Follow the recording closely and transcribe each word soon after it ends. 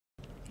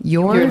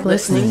You're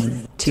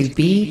listening to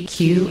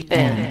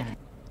BQN.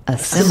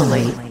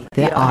 Assimilate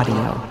the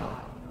audio.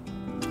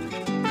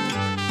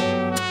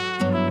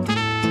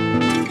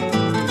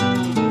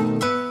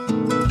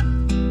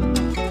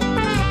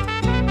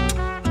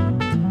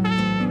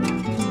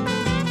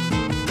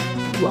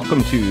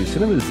 Welcome to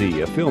Cinema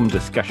Z, a film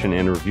discussion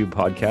and review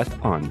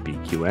podcast on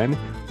BQN.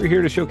 We're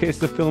here to showcase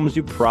the films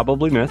you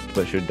probably missed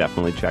but should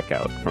definitely check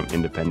out. From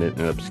independent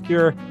and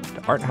obscure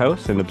to art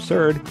house and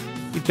absurd,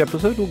 each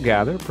episode will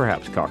gather,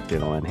 perhaps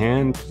cocktail in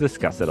hand, to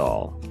discuss it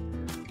all.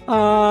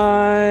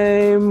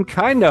 I'm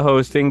kind of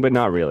hosting, but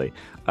not really.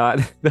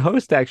 The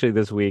host actually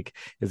this week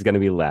is going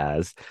to be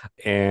Laz.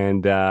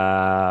 And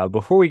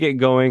before we get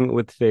going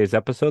with today's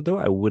episode, though,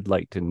 I would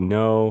like to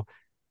know,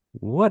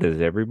 what is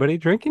everybody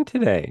drinking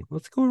today?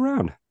 Let's go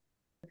around.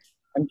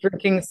 I'm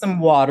drinking some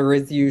water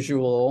as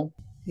usual.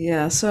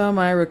 Yeah, so am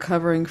I,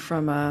 recovering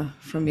from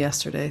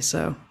yesterday,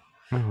 so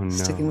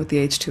sticking with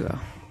the H2O.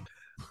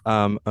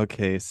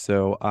 Okay,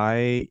 so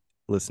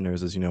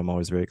listeners, as you know, I'm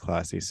always very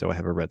classy, so I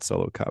have a red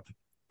Solo cup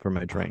for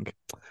my drink.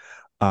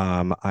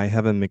 I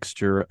have a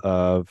mixture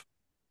of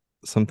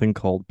something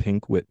called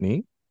Pink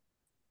Whitney.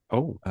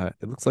 It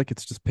looks like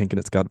it's just pink and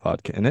it's got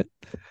vodka in it.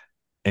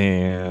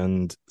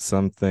 And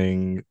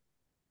something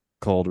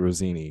called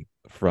Rosini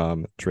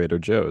from Trader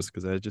Joe's,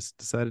 because I just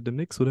decided to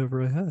mix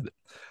whatever I had.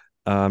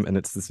 And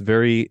it's this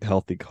very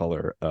healthy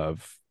color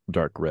of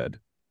dark red.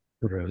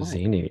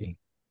 Rosini.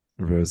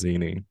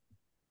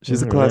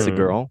 She's a classy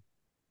girl.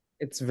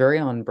 It's very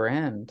on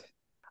brand.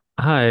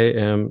 I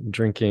am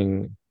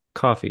drinking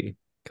coffee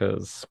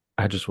because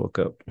I just woke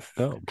up.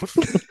 Good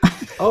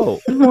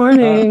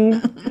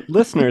morning.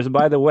 Listeners,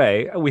 by the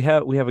way, we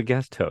have a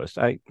guest host.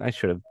 I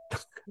should have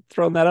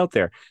thrown that out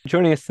there.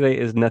 Joining us today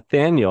is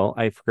Nathaniel.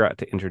 I forgot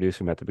to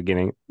introduce him at the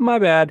beginning. My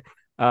bad.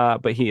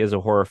 But he is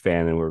a horror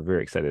fan, and we're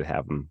very excited to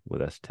have him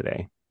with us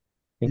today.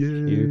 Thank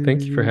you.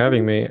 Thank you for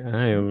having me.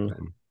 I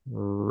am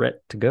ready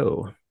to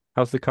go.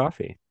 How's the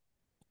coffee?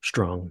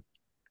 Strong.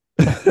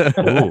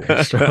 Ooh,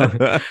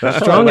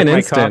 strong and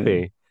instant.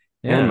 Coffee.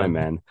 Yeah. And my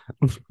man.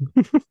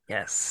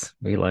 Yes,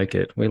 we like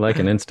it. We like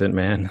an instant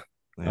man.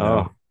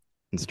 And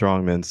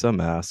strong men. So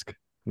mask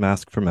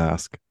for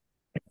mask.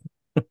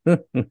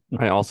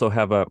 I also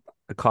have a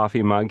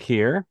coffee mug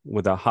here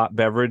with a hot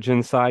beverage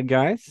inside,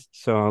 guys.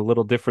 So a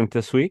little different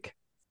this week.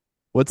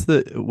 What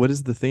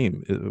is the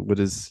theme? What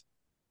is?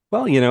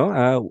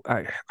 Well,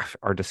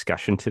 our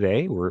discussion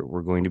today,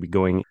 we're going to be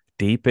going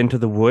deep into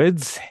the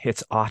woods.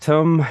 It's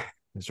autumn.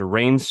 There's a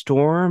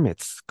rainstorm.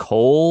 It's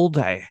cold.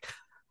 I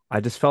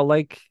just felt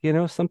like,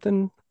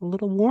 something a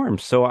little warm.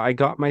 So I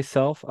got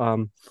myself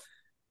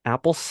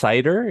apple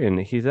cider, and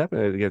he's up.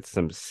 I get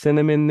some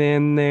cinnamon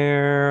in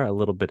there, a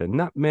little bit of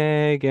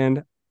nutmeg,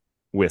 and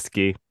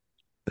whiskey.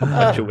 A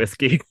bunch of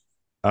whiskey.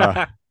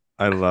 I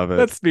love it.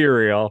 Let's be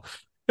real.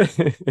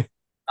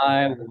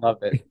 I love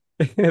it.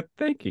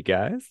 Thank you,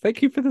 guys.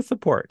 Thank you for the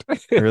support.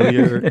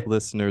 Earlier,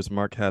 listeners,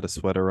 Mark had a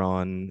sweater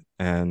on,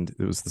 and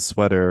it was the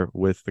sweater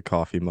with the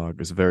coffee mug. It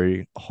was a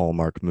very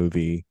Hallmark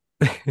movie.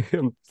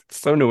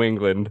 So New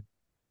England.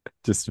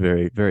 Just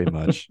very, very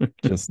much.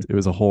 It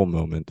was a whole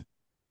moment.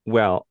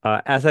 Well,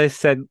 as I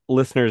said,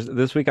 listeners,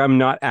 this week I'm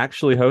not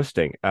actually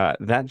hosting.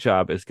 That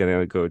job is going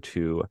to go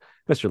to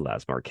Mr.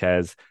 Laz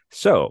Marquez.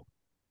 So,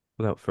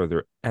 without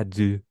further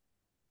ado,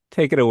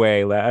 take it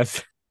away,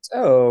 Laz.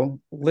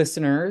 So,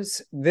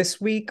 listeners, this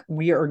week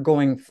we are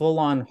going full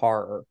on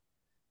horror.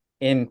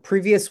 In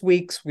previous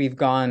weeks, we've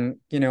gone,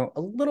 a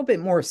little bit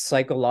more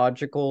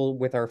psychological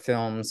with our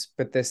films,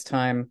 but this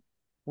time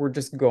we're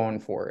just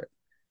going for it.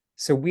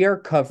 So we are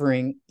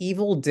covering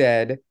Evil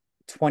Dead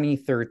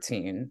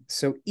 2013.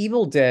 So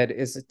Evil Dead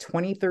is a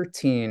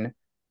 2013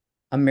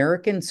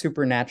 American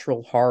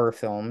supernatural horror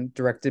film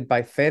directed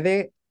by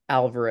Fede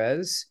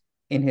Alvarez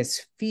in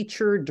his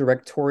feature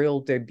directorial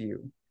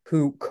debut,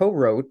 who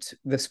co-wrote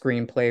the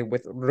screenplay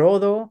with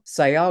Rodo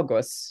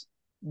Sayagos,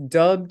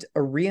 dubbed a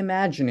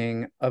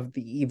reimagining of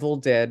The Evil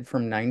Dead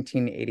from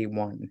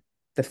 1981.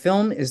 The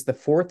film is the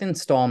fourth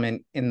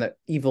installment in the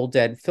Evil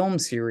Dead film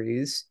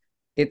series.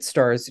 It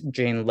stars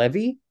Jane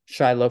Levy,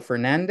 Shiloh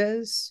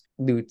Fernandez,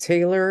 Lou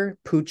Taylor,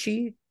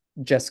 Pucci,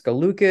 Jessica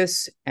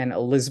Lucas, and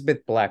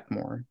Elizabeth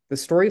Blackmore. The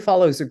story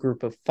follows a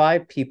group of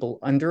 5 people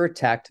under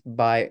attack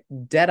by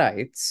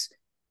Deadites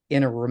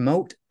in a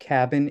remote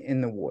cabin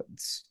in the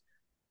woods.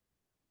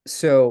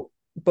 So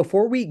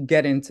before we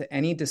get into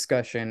any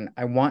discussion,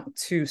 I want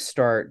to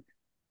start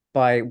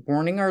by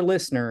warning our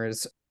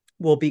listeners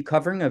we'll be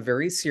covering a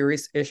very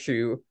serious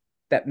issue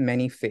that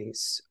many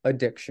face: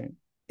 addiction.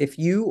 If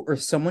you or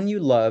someone you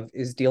love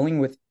is dealing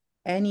with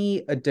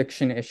any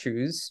addiction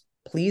issues,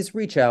 please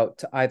reach out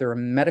to either a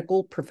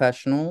medical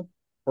professional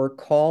or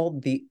call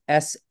the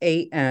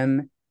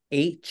SAMHSA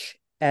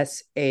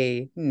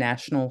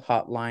National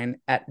Hotline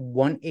at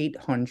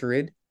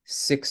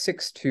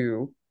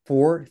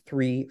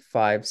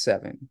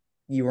 1-800-662-4357.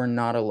 You are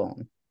not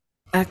alone.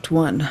 Act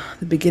 1,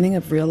 the beginning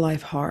of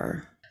real-life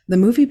horror. The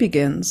movie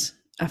begins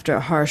after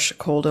a harsh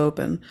cold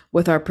open,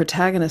 with our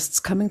protagonists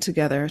coming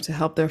together to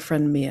help their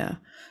friend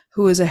Mia,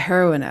 who is a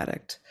heroin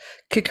addict,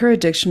 kick her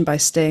addiction by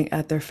staying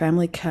at their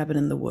family cabin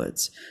in the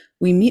woods.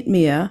 We meet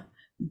Mia,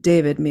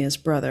 David, Mia's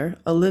brother,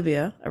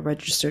 Olivia, a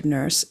registered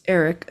nurse,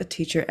 Eric, a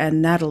teacher,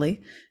 and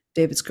Natalie,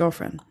 David's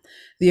girlfriend.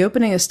 The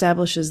opening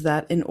establishes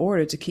that in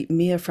order to keep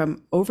Mia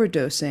from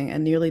overdosing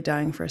and nearly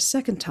dying for a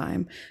second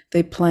time,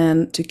 they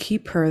plan to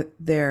keep her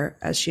there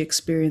as she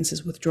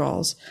experiences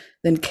withdrawals.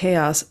 Then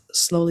chaos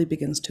slowly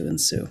begins to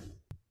ensue.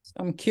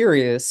 I'm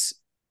curious,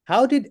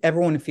 how did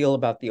everyone feel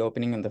about the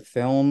opening of the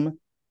film,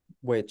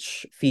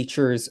 which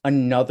features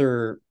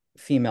another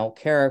female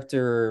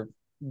character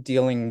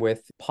dealing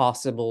with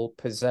possible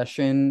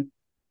possession,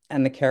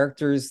 and the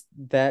characters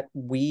that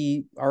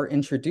we are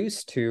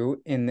introduced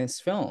to in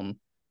this film?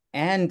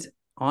 And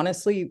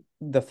honestly,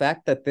 the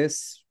fact that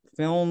this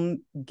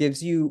film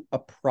gives you a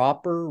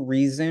proper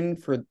reason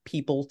for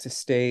people to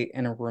stay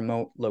in a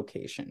remote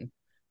location.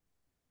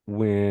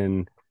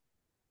 When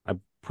I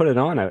put it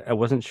on, I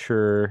wasn't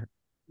sure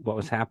what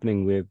was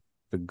happening with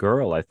the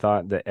girl. I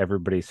thought that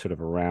everybody sort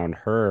of around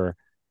her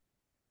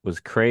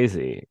was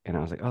crazy. And I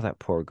was like, oh, that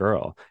poor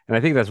girl. And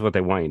I think that's what they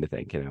want you to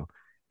think, you know.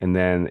 And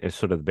then it's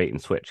sort of the bait and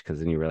switch, because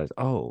then you realize,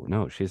 oh,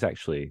 no, she's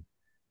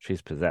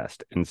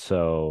possessed. And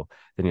so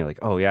then you're like,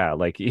 oh, yeah,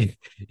 like you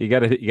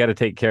gotta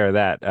take care of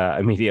that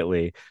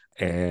immediately.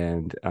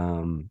 And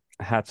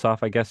hats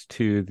off, I guess,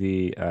 to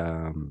the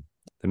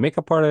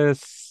makeup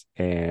artists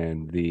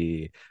and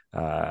the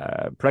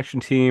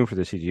production team for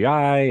the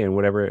CGI and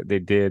whatever they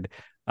did,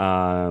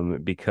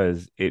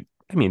 because it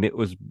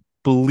was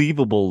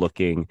believable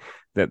looking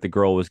that the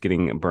girl was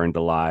getting burned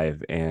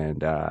alive, and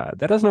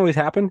that doesn't always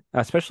happen,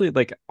 especially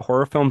like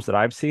horror films that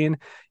I've seen.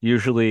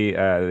 Usually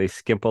they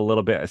skimp a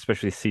little bit,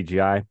 especially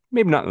CGI,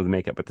 maybe not with the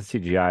makeup, but the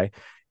CGI.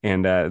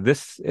 And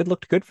it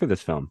looked good for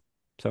this film,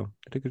 so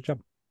they did a good job.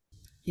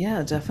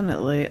 Yeah,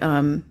 definitely.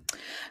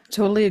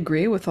 Totally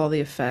agree with all the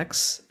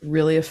effects.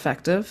 Really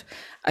effective.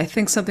 I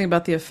think something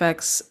about the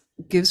effects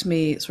gives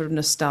me sort of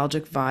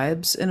nostalgic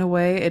vibes in a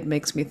way. It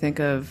makes me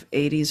think of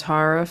 80s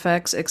horror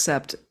effects,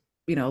 except,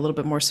 a little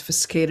bit more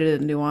sophisticated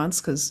and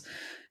nuanced because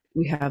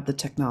we have the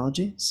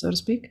technology, so to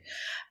speak.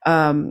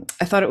 I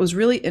thought it was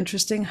really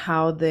interesting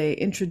how they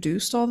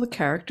introduced all the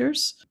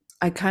characters.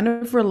 I kind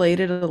of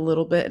related a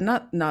little bit,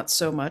 not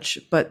so much,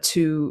 but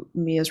to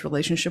Mia's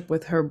relationship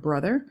with her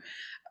brother.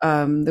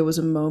 There was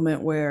a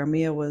moment where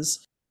Mia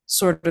was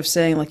sort of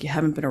saying, like, you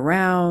haven't been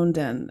around,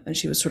 and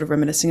she was sort of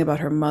reminiscing about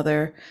her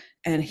mother,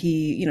 and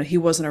he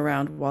wasn't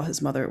around while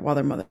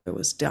their mother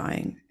was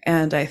dying.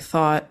 And I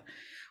thought,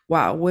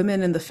 wow,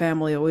 women in the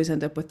family always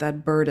end up with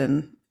that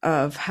burden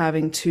of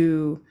having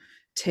to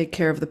take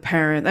care of the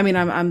parent. I mean,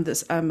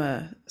 I'm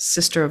a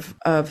sister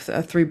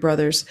of three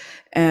brothers,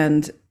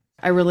 and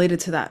I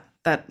related to that.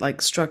 That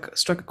like struck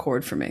a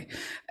chord for me,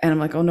 and I'm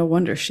like, oh, no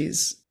wonder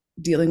she's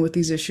dealing with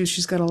these issues.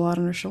 She's got a lot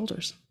on her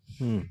shoulders.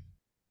 What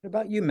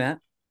about you, Matt?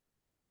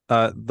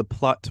 The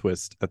plot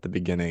twist at the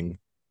beginning,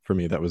 for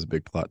me, that was a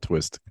big plot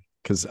twist,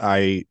 because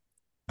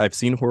I've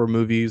seen horror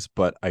movies,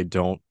 but I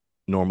don't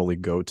normally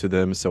go to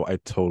them, so I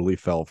totally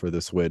fell for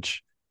the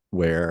switch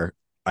where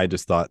I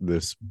just thought,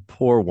 this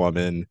poor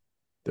woman,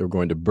 they were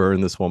going to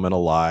burn this woman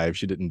alive.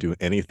 She didn't do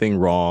anything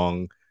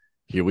wrong.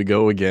 Here we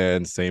go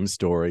again, same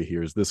story.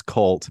 Here's this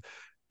cult.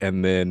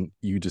 And then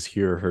you just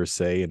hear her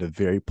say in a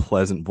very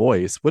pleasant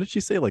voice, what did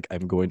she say? Like,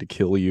 I'm going to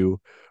kill you.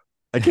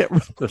 I can't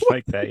remember. Just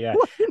like that, yeah.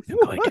 I'm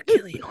going to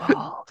kill you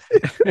all.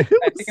 I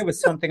think it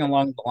was something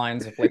along the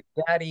lines of like,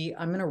 Daddy,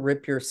 I'm gonna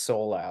rip your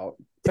soul out.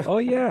 Oh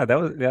yeah, that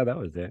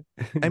was it.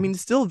 I mean,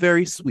 still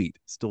very sweet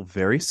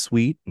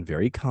and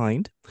very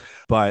kind.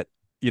 But,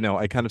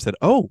 I kind of said,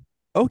 oh,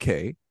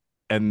 okay.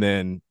 And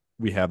then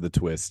we have the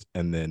twist,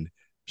 and then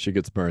she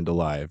gets burned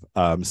alive.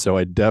 So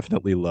I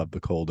definitely love the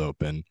cold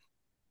open.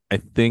 I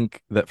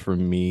think that for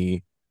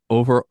me,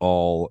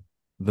 overall,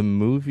 the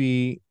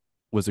movie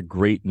was a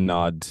great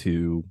nod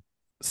to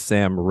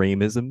Sam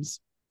Raimisms,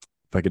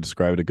 if I could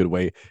describe it a good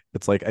way.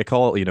 It's like, I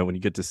call it, when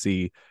you get to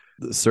see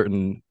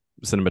certain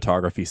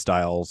cinematography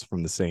styles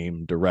from the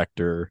same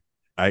director,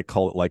 I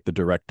call it like the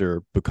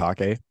director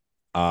bukkake.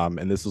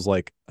 And this was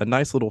like a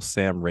nice little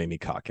Sam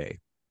Raimi kake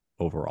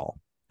overall,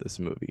 this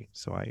movie.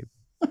 So I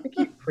think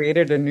you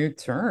created a new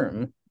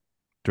term.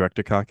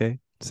 Director kake,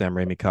 Sam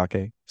Raimi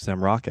kake,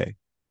 Sam Rake.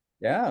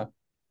 Yeah,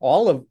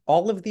 all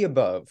of the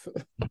above.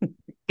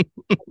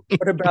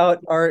 What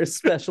about our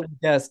special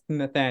guest,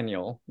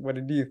 Nathaniel? What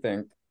did you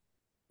think?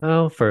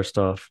 Oh, first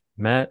off,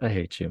 Matt, I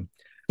hate you.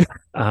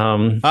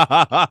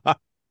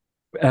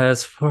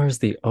 As far as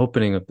the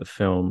opening of the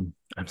film,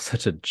 I'm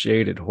such a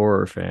jaded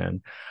horror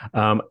fan.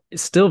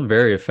 It's still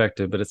very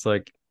effective, but it's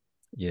like,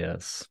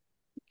 yes,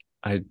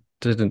 I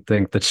didn't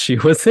think that she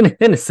was an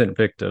innocent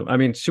victim. I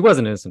mean, she was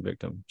an innocent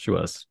victim. She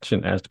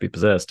didn't ask to be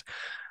possessed.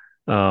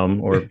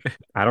 Or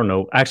I don't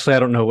know. Actually, I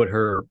don't know what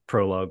her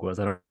prologue was.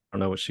 I don't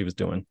know what she was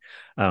doing.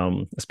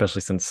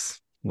 Especially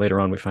since later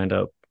on we find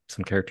out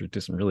some characters do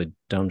some really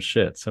dumb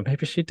shit. So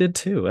maybe she did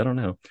too. I don't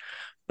know.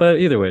 But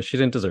either way, she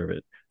didn't deserve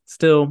it.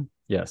 still,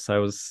 yes, I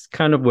was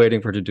kind of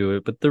waiting for her to do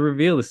it, but the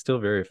reveal is still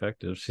very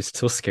effective. She's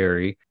still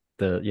scary.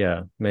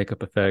 The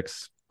makeup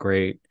effects,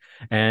 great.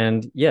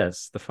 And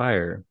yes, the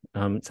fire.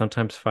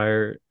 Sometimes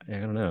fire, I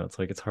don't know, it's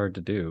like it's hard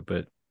to do,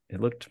 but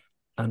it looked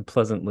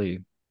unpleasantly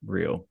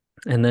real.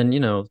 And then,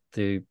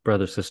 the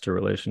brother-sister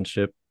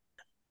relationship.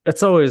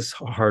 It's always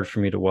hard for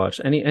me to watch.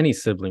 Any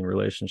sibling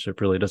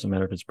relationship, really, doesn't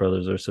matter if it's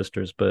brothers or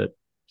sisters, but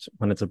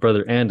when it's a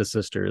brother and a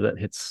sister, that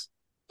hits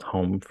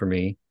home for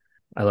me.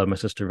 I love my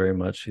sister very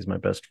much. She's my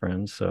best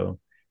friend, so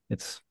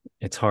it's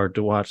hard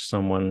to watch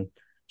someone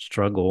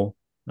struggle,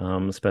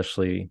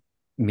 especially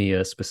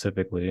Mia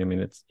specifically. I mean,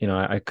 it's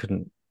I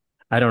couldn't.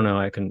 I don't know.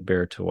 I couldn't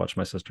bear to watch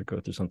my sister go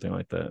through something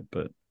like that,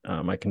 but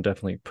I can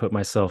definitely put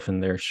myself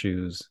in their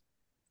shoes.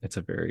 It's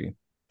a very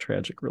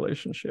tragic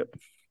relationship.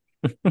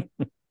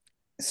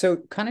 So,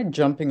 kind of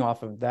jumping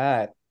off of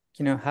that,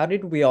 how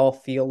did we all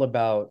feel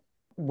about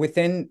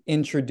within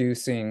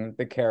introducing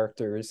the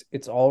characters?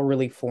 It's all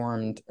really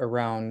formed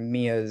around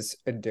Mia's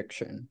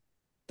addiction.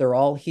 They're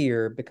all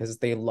here because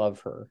they love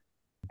her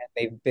and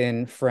they've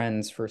been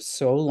friends for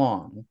so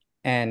long,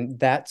 and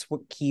that's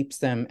what keeps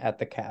them at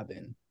the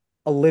cabin.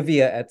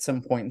 Olivia at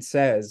some point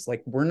says,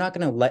 like, we're not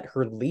going to let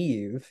her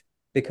leave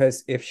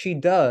because if she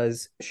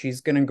does, she's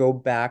going to go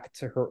back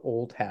to her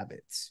old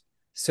habits.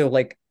 So,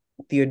 like,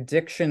 the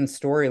addiction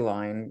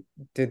storyline,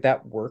 did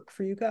that work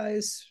for you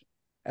guys?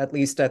 At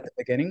least at the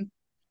beginning?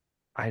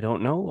 I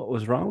don't know what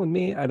was wrong with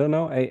me. I don't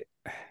know. I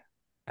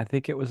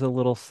think it was a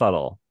little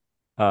subtle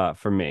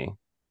for me.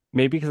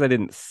 Maybe because I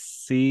didn't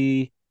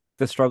see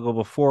the struggle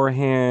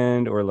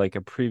beforehand or like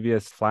a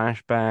previous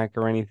flashback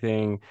or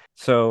anything.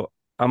 So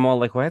I'm all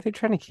like, why are they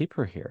trying to keep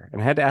her here?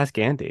 And I had to ask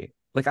Andy.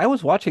 Like I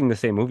was watching the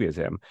same movie as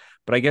him,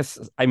 but I guess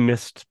I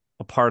missed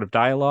a part of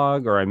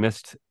dialogue or I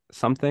missed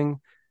something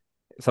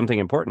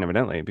important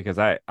evidently because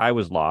I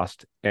was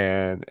lost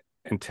and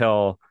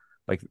until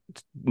like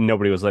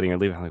nobody was letting her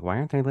leave. I'm like, why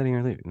aren't they letting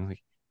her leave? And I'm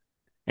like,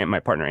 and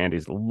my partner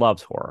Andy's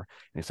loves horror.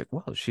 And he's like,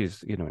 well,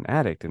 she's, an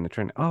addict and they're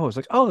trying to, oh, I was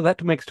like, oh,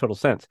 that makes total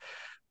sense.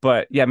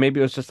 But yeah, maybe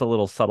it was just a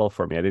little subtle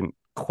for me. I didn't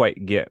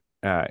quite get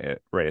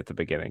it right at the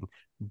beginning.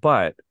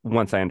 But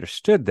once I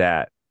understood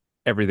that,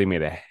 everything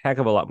made a heck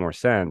of a lot more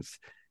sense.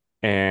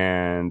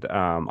 And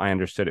I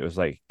understood it was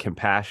like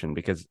compassion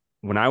because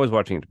when I was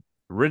watching it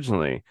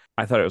originally,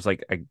 I thought it was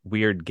like a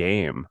weird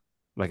game.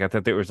 Like I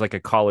thought there was like a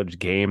college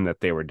game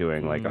that they were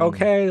doing. Like,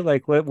 okay,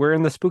 like we're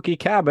in the spooky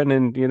cabin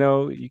and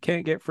you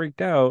can't get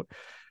freaked out.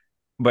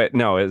 But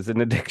no, it's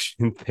an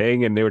addiction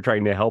thing and they were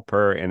trying to help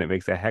her and it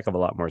makes a heck of a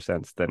lot more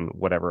sense than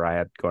whatever I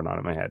had going on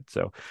in my head.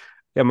 So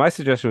yeah, my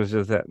suggestion was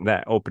just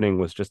that opening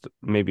was just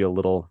maybe a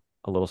little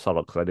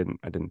subtle because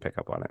I didn't pick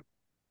up on it.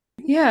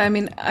 Yeah, I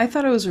mean, I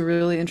thought it was a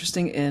really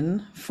interesting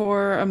in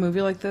for a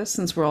movie like this,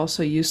 since we're all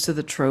so used to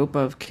the trope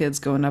of kids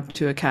going up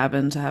to a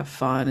cabin to have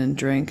fun and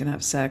drink and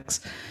have sex.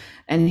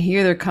 And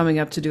here they're coming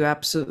up to do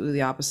absolutely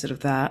the opposite of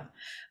that.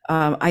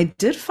 I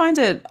did find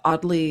it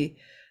oddly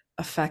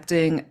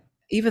affecting,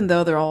 even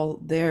though they're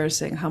all there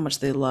saying how much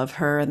they love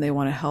her and they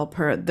want to help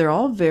her, they're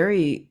all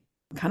very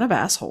kind of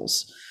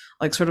assholes,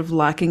 like sort of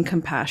lacking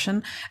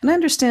compassion. And I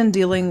understand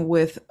dealing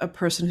with a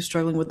person who's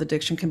struggling with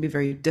addiction can be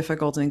very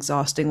difficult and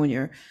exhausting when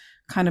you're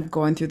kind of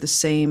going through the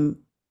same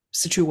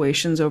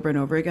situations over and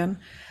over again.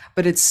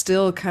 But it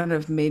still kind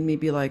of made me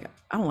be like,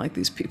 I don't like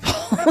these people.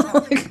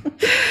 Like,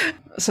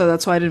 so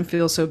that's why I didn't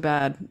feel so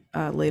bad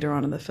later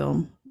on in the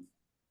film.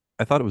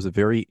 I thought it was a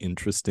very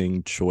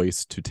interesting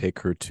choice to take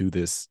her to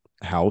this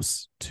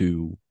house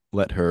to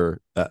let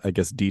her, I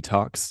guess,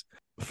 detox.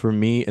 For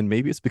me, and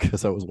maybe it's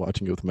because I was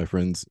watching it with my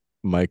friends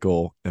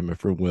Michael and my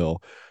friend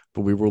Will,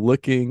 but we were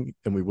looking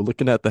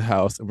at the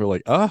house and we're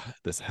like,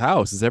 this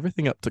house, is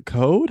everything up to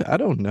code? I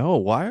don't know.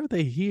 Why are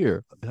they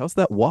here? How's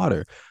that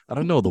water? I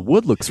don't know. The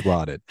wood looks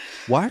rotted.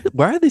 Why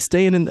are they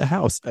staying in the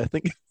house? I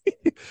think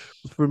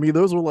for me,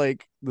 those were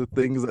like the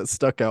things that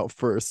stuck out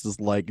first is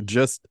like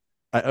just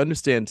I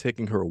understand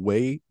taking her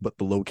away, but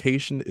the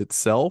location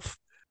itself,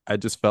 I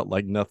just felt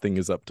like nothing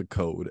is up to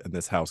code and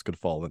this house could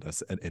fall on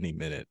us at any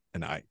minute.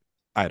 And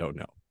I don't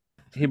know.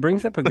 He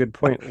brings up a good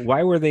point.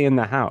 Why were they in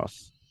the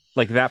house?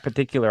 Like that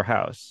particular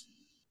house?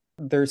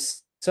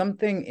 There's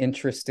something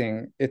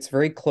interesting. It's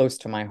very close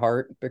to my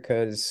heart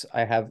because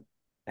I have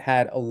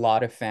had a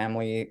lot of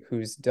family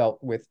who's dealt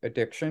with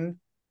addiction.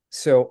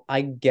 So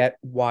I get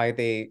why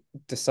they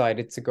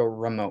decided to go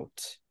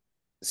remote.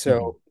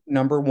 So,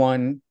 number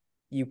one,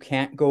 you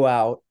can't go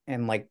out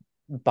and like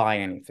buy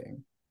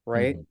anything,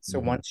 right? So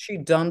once she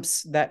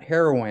dumps that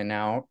heroin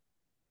out,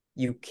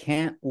 you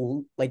can't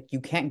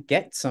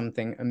get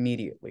something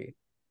immediately.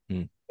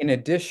 Mm. In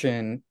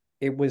addition,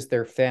 it was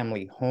their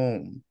family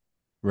home.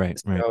 Right.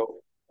 So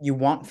you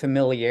want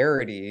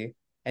familiarity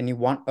and you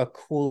want a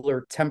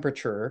cooler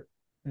temperature.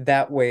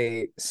 That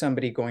way,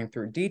 somebody going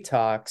through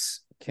detox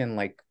can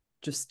like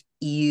just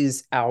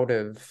ease out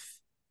of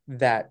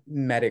that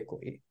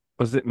medically.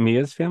 Was it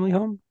Mia's family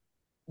home?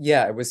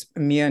 Yeah, it was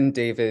Mia and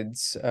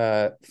David's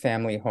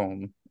family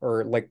home,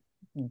 or like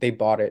they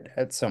bought it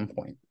at some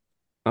point.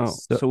 Oh,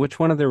 so which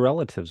one of their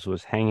relatives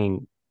was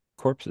hanging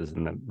corpses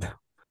in the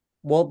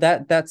Well,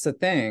 that's the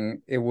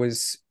thing. It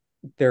was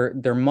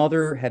their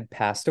mother had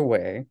passed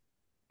away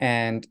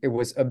and it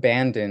was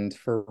abandoned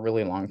for a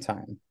really long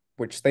time,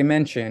 which they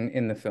mention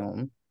in the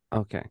film.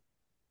 Okay.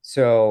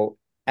 So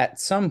at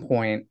some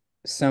point,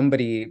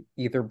 somebody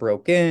either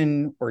broke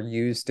in or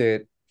used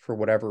it for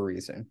whatever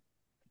reason,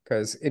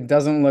 because it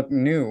doesn't look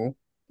new.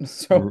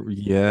 So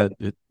Yeah,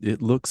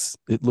 it looks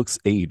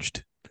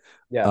aged.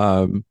 yeah.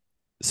 Um,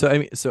 so I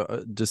mean,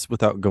 just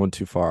without going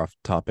too far off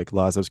topic,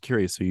 Laz, I was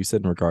curious. So you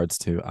said in regards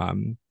to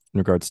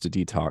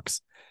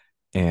detox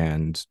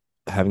and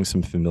having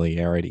some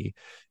familiarity,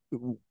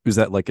 is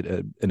that like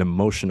an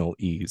emotional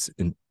ease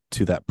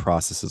into that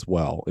process as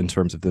well, in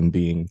terms of them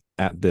being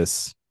at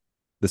this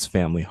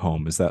family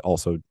home? Is that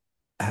also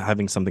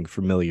having something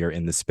familiar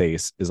in the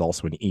space is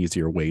also an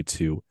easier way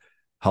to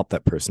help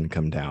that person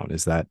come down?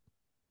 Is that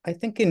I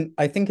think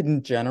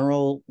in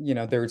general,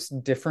 there's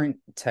different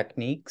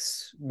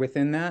techniques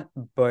within that,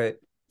 but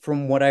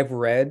from what I've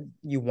read,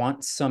 you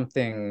want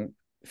something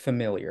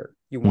familiar.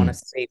 You want a Mm,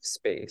 safe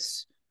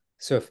space.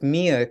 So if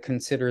Mia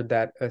considered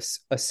that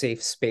a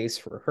safe space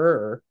for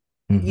her,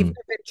 even mhm.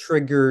 if it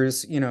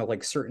triggers,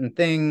 like certain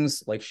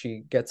things, like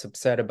she gets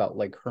upset about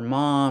like her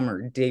mom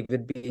or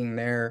David being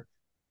there,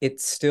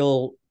 it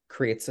still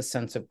creates a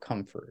sense of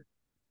comfort.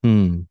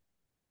 Hmm.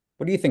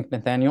 What do you think,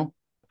 Nathaniel?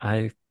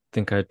 I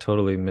think I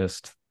totally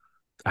missed.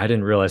 I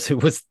didn't realize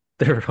it was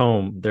their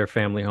home, their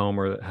family home,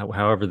 or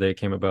however they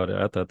came about it.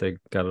 I thought they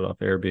got it off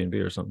Airbnb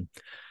or something.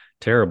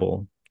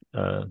 Terrible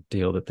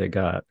deal that they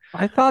got.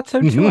 I thought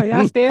so too. I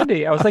asked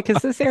Andy. I was like,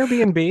 "Is this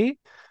Airbnb?"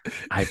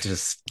 I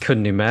just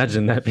couldn't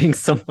imagine that being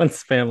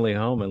someone's family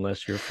home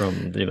unless you're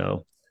from,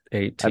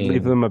 I'd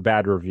leave 18. them a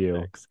bad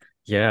review.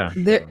 Yeah,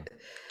 There,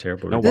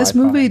 terrible No review. this Wi-Fi.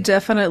 movie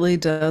definitely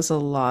does a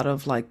lot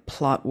of like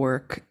plot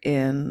work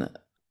in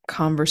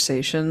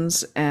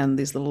conversations and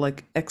these little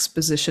like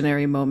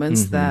expositionary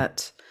moments Mhm,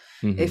 that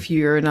mhm. if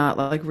you're not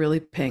like really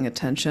paying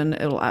attention,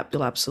 you'll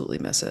absolutely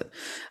miss it.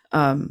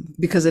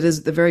 Because it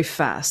is the very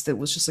fast. It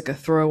was just like a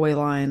throwaway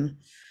line,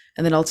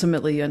 and then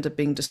ultimately you end up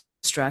being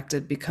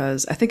distracted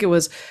because I think it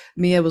was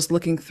Mia was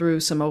looking through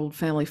some old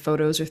family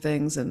photos or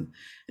things, and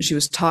she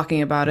was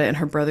talking about it, and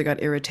her brother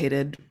got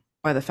irritated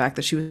by the fact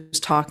that she was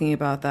talking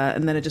about that,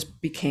 and then it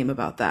just became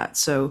about that.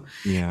 So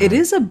it Yeah.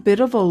 is a bit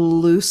of a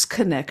loose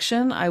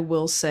connection, I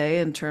will say,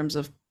 in terms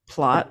of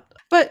plot.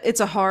 But it's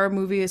a horror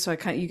movie, so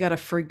you got to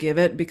forgive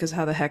it because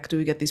how the heck do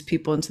we get these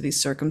people into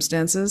these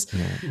circumstances?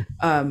 Yeah.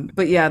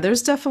 But yeah,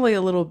 there's definitely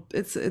a little.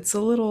 It's a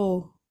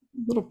little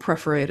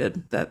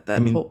perforated I that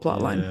mean, whole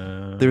plot line.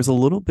 Yeah. there's a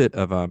little bit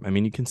of I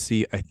mean, you can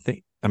see, I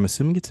think I'm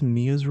assuming it's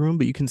Mia's room,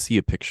 but you can see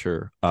a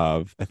picture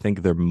of, I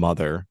think, their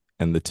mother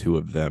and the two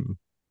of them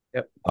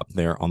Yep. up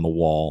there on the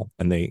wall,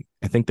 and I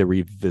think they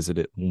revisit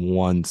it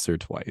once or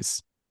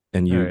twice,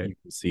 and All you right.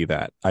 can see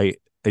that. I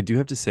do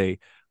have to say,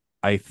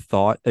 I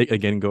thought,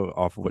 again, go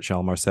off of what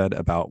Shalimar said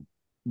about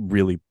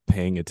really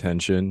paying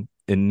attention.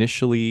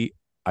 Initially,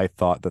 I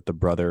thought that the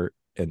brother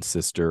and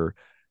sister,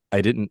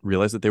 I didn't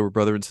realize that they were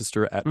brother and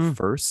sister at Mm,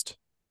 first.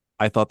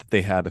 I thought that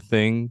they had a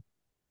thing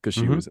because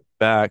she hmm. was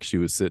back, she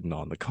was sitting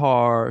on the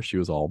car, she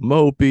was all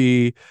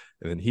mopey,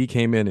 and then he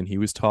came in and he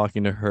was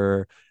talking to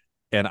her,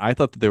 and I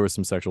thought that there was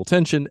some sexual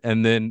tension,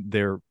 and then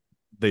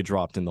they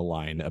dropped in the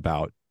line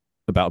about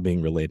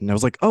being related, and I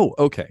was like, oh,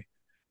 okay.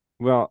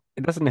 Well,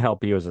 it doesn't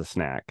help he was a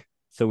snack.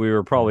 So we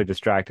were probably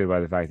distracted by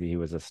the fact that he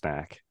was a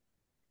snack.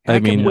 And I I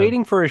kept mean, Yeah.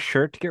 waiting for his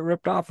shirt to get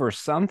ripped off or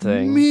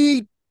something.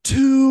 me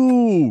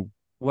too.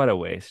 What a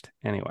waste.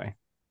 Anyway.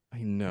 I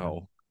Yeah.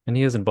 know. And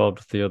he is involved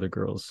with the other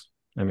girls.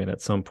 I mean,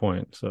 at some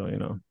point.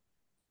 So,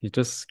 he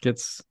just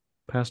gets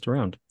passed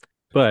around.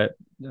 But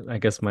I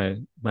guess my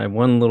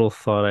one little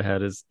thought I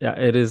had is, yeah,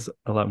 it is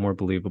a lot more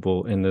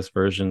believable in this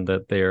version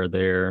that they are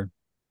there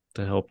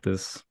to help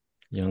this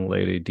young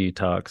lady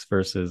detox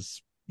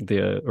versus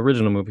the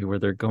original movie where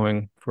they're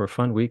going for a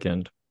fun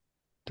weekend.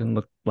 Didn't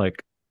look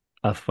like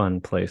a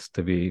fun place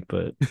to be,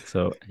 but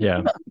so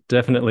yeah,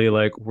 definitely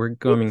like we're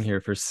coming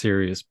here for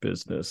serious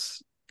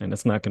business and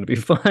it's not going to be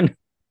fun.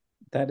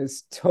 That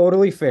is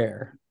totally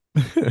fair.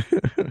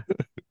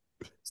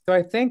 So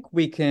I think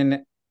we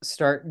can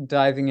start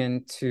diving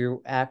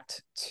into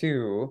Act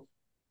Two,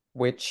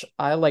 which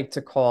I like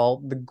to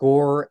call the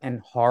gore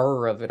and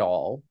horror of it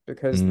all,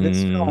 because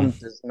this Mm, film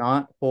does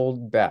not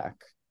hold back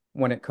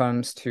when it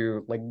comes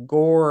to like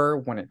gore,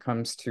 when it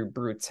comes to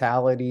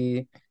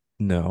brutality.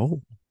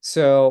 no.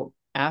 So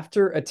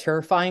after a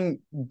terrifying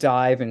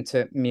dive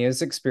into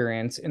Mia's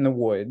experience in the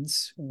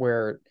woods,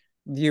 where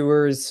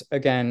viewers,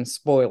 again,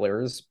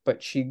 spoilers,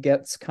 but she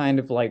gets kind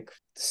of like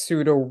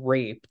pseudo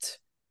raped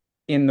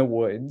in the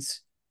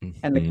woods,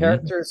 and the Mhm.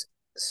 characters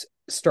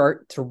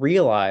start to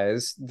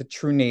realize the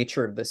true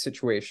nature of the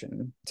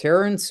situation.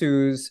 Terror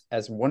ensues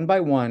as one by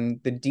one,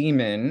 the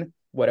demon,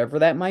 whatever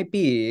that might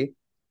be,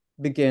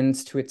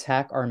 begins to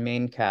attack our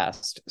main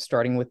cast,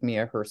 starting with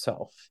Mia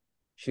herself.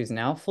 She's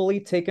now fully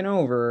taken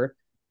over,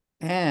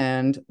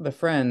 and the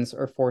friends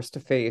are forced to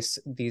face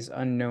these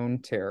unknown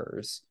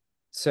terrors.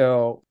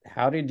 So,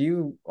 how did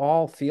you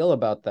all feel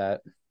about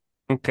that?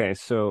 Okay,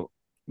 so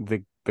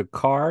the the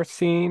car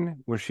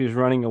scene where she's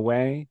running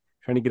away,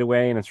 trying to get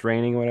away, and it's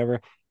raining or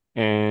whatever.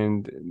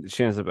 And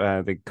she ends up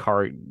the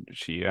car.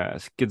 She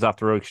skids off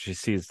the road because she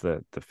sees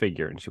the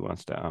figure and she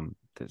wants to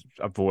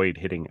avoid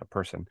hitting a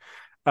person.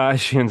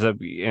 She ends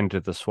up into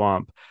the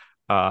swamp.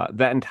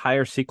 That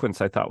entire sequence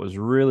I thought was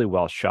really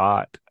well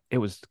shot. It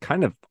was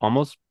kind of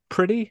almost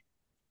pretty,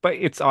 but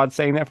it's odd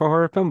saying that for a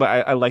horror film.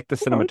 But I like the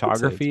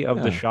cinematography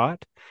of the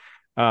shot,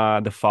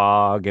 the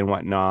fog and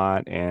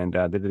whatnot, and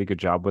they did a good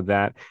job with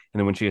that. And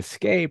then when she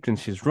escaped and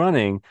she's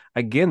running,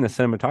 again, the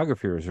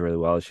cinematography was really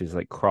well. She's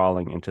like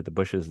crawling into the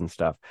bushes and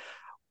stuff.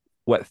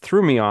 What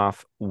threw me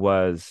off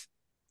was,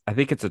 I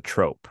think it's a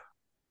trope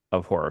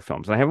of horror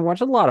films. And I haven't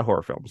watched a lot of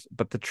horror films,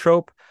 but the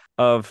trope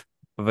of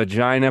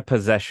vagina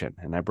possession.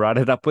 And I brought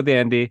it up with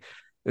Andy.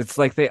 It's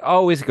like they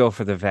always go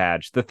for the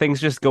vag. The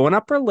thing's just going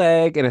up her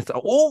leg, and it's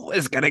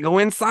gonna go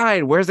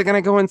inside. Where's it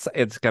gonna go inside?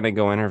 It's gonna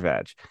go in her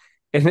vag.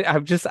 And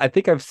I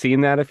think I've seen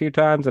that a few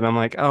times, and I'm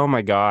like, oh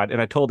my God.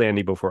 And I told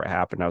Andy before it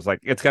happened, I was like,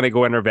 it's gonna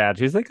go in her vag.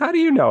 He's like, how do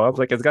you know? I was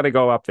like, it's gonna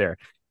go up there.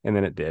 And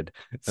then it did.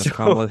 As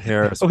Kamala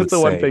Harris that was would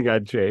the one say, thing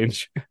I'd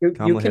change. You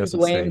Kamala can Harris would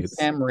blame say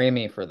Sam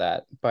Raimi for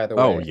that, by the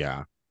way. oh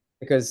yeah,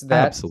 Because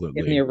that's in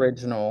absolutely. the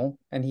original,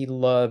 and he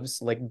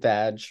loves like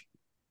vag.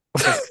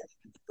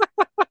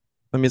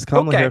 I mean, as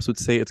Kamala Okay. Harris would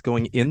say, it's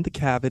going in the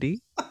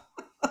cavity.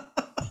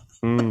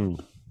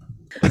 Mm.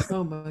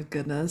 Oh my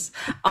goodness.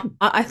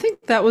 I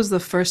think that was the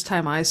first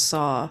time I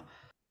saw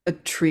a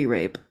tree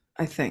rape.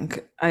 I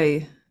think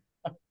The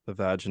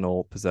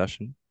vaginal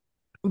possession.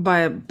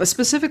 but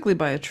specifically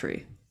by a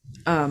tree.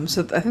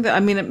 So I think that, I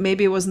mean,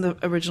 maybe it wasn't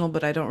the original,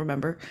 but I don't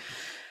remember.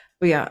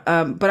 But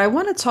yeah, but I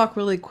want to talk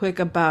really quick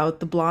about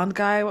the blonde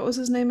guy. What was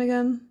his name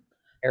again?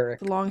 Eric.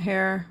 The long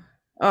hair.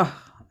 Oh,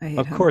 I hate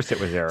Of him. course it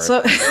was Eric.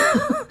 So,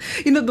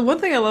 the one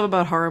thing I love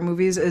about horror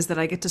movies is that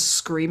I get to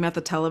scream at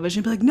the television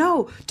and be like,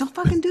 no, don't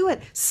fucking do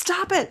it.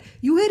 Stop it.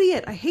 You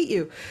idiot. I hate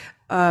you.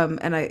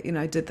 And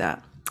I did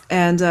that.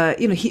 And,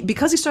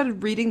 because he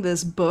started reading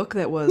this book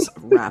that was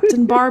wrapped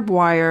in barbed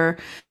wire,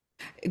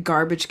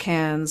 garbage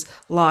cans,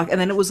 and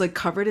then it was like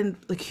covered in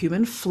like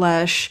human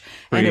flesh.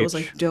 And it was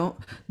like,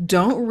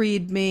 don't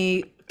read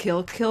me.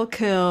 Kill, kill,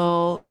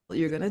 kill.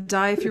 You're gonna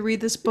die if you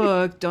read this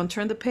book. Don't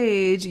turn the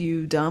page,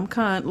 you dumb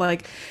cunt.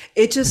 Like,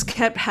 it just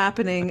kept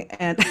happening.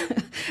 And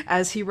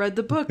as he read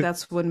the book,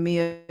 that's when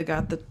Mia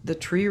got the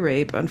tree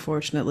rape,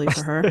 unfortunately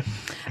for her.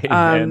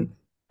 Amen.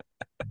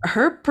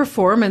 Her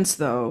performance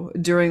though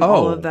during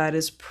all of that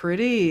is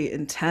pretty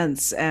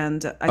intense,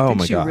 and I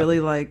think she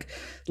really like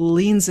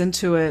leans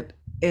into it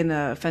in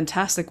a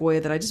fantastic way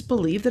that I just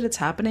believe that it's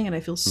happening, and I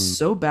feel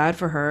so bad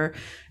for her.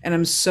 And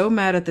I'm so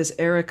mad at this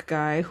Eric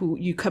guy who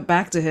you cut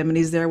back to him and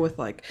he's there with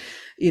like,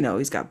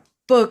 he's got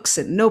books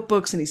and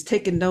notebooks and he's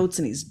taking notes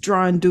and he's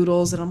drawing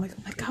doodles, and I'm like,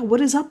 oh my God, what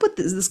is up with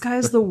this? This guy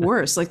is the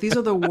worst. Like, these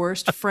are the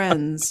worst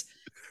friends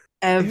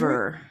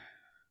ever.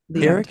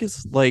 Eric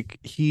is like,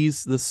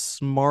 he's the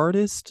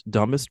smartest,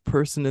 dumbest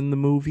person in the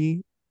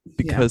movie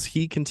because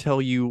he can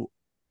tell you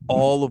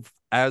all of,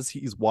 as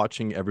he's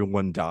watching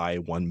everyone die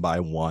one by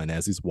one,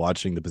 as he's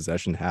watching the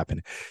possession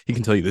happen, he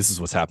can tell you this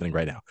is what's happening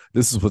right now.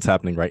 This is what's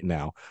happening right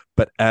now.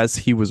 But as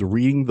he was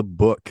reading the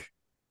book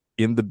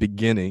in the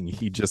beginning,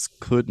 he just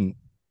couldn't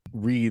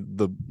read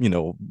the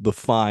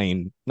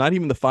fine, not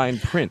even the fine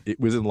print. It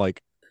was in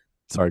like,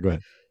 sorry, go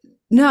ahead.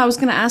 No, I was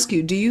going to ask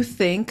you, do you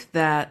think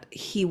that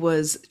he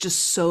was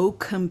just so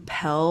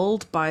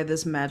compelled by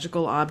this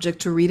magical object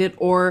to read it,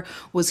 or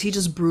was he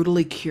just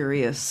brutally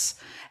curious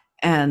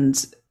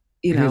and,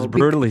 he was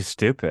brutally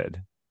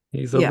stupid.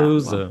 He's a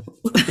loser.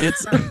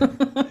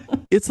 Well,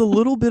 it's a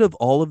little bit of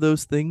all of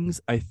those things.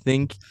 I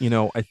think,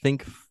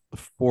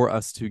 for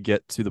us to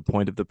get to the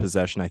point of the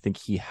possession, I think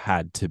he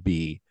had to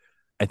be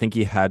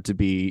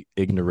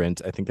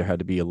ignorant. I think there had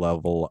to be a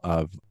level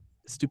of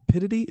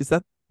stupidity.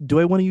 Do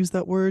I want to use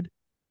that word?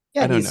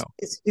 Yeah, I don't know.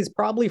 He's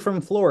probably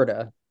from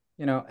Florida.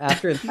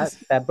 After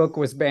that book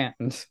was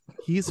banned.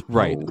 He's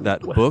right.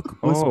 That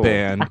book was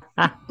banned,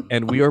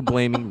 and we are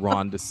blaming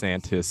Ron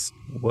DeSantis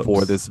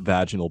for this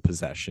vaginal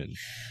possession.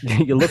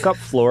 You look up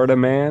Florida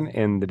man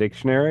in the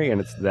dictionary, and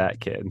it's that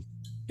kid.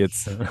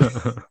 It's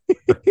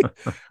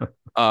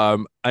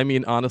I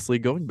mean, honestly,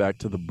 going back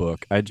to the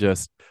book,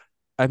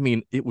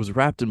 it was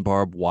wrapped in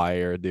barbed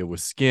wire. There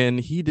was skin.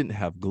 He didn't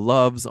have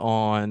gloves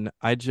on.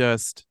 He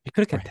could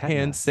have kept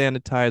hand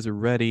sanitizer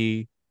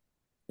ready.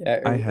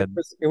 Yeah,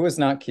 it was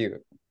not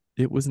cute.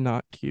 It was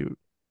not cute.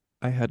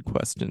 I had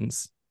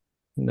questions.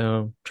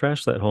 No,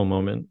 trash that whole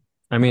moment.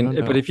 I mean,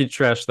 but if you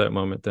trash that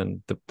moment,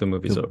 then the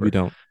movie's over. We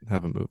don't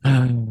have a movie.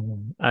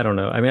 I don't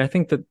know. I mean, I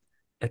think that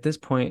at this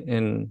point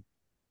in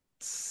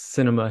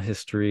cinema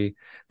history,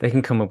 they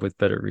can come up with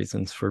better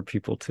reasons for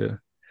people to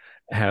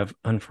have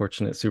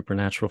unfortunate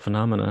supernatural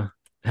phenomena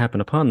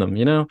happen upon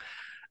them,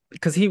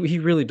 because he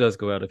really does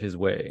go out of his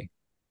way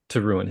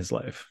to ruin his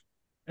life.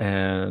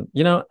 And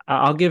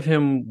I'll give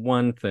him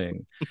one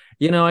thing.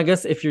 I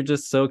guess if you're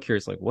just so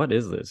curious, like, what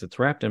is this? It's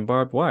wrapped in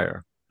barbed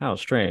wire. How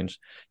strange.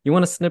 You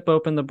want to snip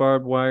open the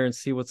barbed wire and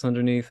see what's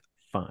underneath?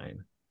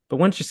 Fine. But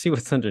once you see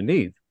what's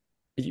underneath,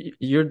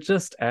 You're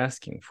just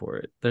asking for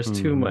it. There's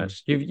too Mhm.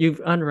 much.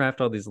 You've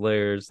unwrapped all these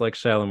layers. Like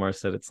Shalimar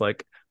said, it's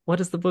like, what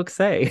does the book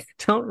say?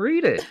 Don't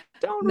read it.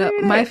 Don't No,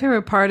 read my it.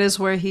 favorite part is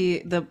where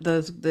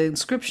the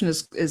inscription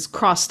is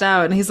crossed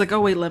out, and he's like, "Oh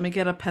wait, let me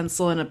get a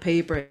pencil and a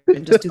paper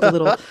and just do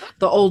the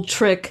old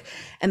trick,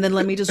 and then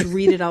let me just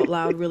read it out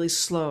loud really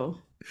slow."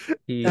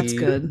 That's He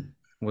good.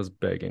 was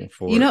begging You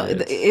for know,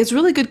 it. it's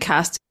really good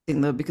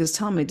casting though, because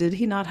tell me, did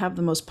he not have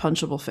the most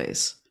punchable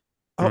face?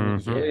 Oh,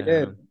 Mhm. Really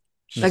did.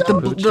 Like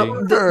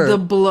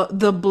Capuzzi.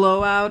 the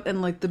blowout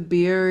and like the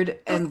beard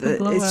and The the it's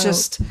blowout.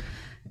 just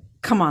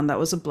come on, that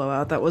was a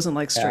blowout. That wasn't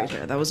like straight Yeah.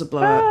 hair. That was a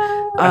blowout.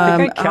 I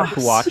think I kept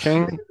Oh,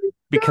 watching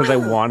because I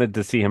wanted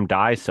to see him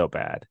die so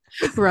bad.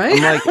 right?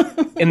 I'm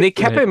like, and they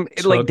kept it him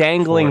like took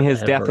dangling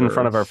his death in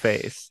front of forever. our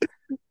face.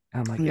 And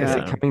I'm like, is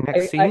Yeah. it coming I,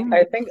 next scene?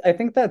 I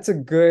think that's a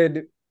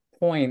good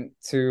point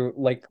to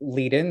like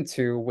lead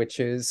into, which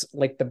is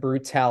like the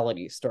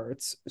brutality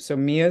starts. So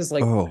Mia's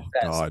like oh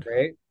possessed, God.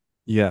 right?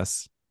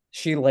 Yes.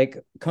 She like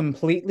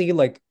completely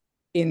like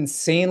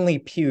insanely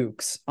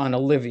pukes on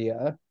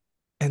Olivia.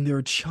 And there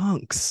are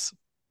chunks.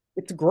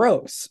 It's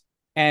gross.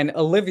 And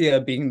Olivia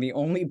being the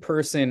only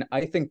person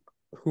I think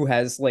who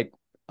has like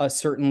a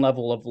certain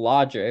level of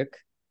logic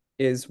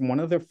is one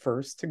of the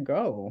first to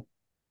go.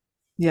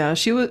 Yeah,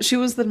 she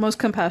was the most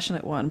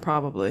compassionate one,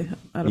 probably,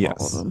 out of all of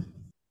Yes. them.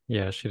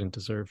 Yeah, she didn't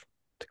deserve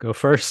to go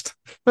first.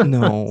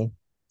 No.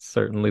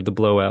 Certainly the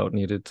blowout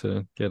needed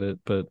to get it,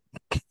 but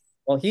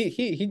Well,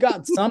 he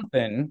got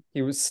something.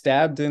 He was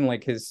stabbed in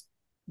like his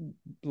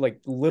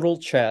like little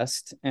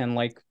chest and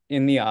like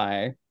in the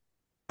eye.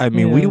 I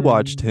mean, we yeah.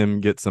 watched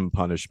him get some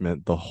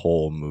punishment the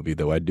whole movie,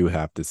 though. I do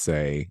have to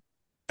say,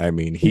 I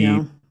mean,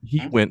 Yeah.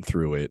 he went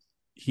through it.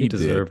 He He did.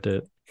 deserved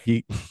it.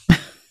 He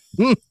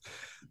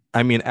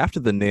I mean, after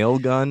the nail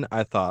gun,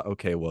 I thought,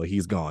 okay, well,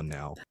 he's gone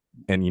now.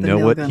 And you The know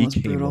nail what? gun He was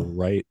came brutal.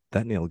 right.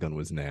 That nail gun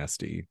was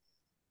nasty.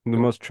 The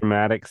most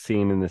traumatic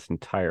scene in this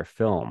entire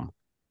film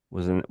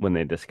was when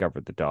they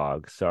discovered the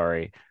dog.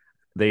 Sorry.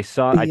 I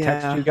texted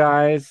Yeah. you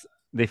guys,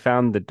 they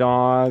found the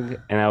dog,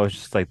 and I was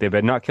just like, they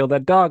better not kill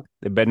that dog.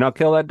 They better not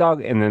kill that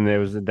dog. And then there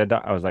was the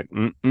dog. I was like,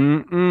 No,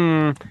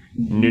 no, no,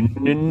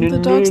 The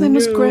no, dog's name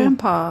was no.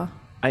 Grandpa.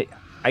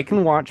 I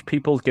can watch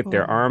people get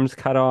their Oh. arms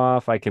cut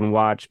off. I can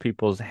watch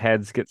people's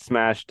heads get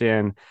smashed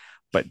in,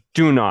 but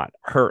do not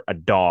hurt a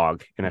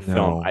dog in a film.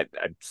 No.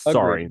 I'm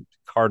sorry. Agreed.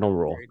 Cardinal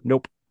rule. Agreed.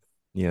 Nope.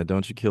 Yeah,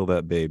 don't you kill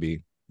that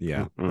baby.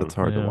 Yeah, that's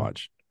hard to Yeah.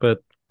 watch. But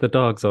the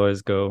dogs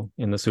always go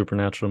in the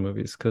supernatural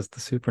movies because the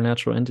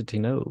supernatural entity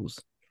knows.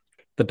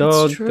 The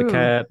dog, the true.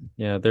 cat,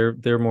 yeah,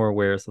 they're more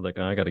aware. So like,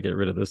 I got to get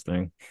rid of this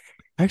thing.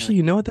 Actually,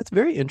 you know what? That's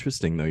very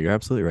interesting, though. You're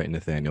absolutely right,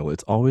 Nathaniel.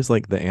 It's always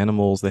like the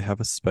animals, they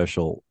have a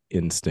special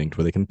instinct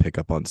where they can pick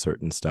up on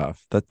certain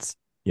stuff. That's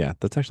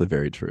actually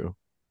very true.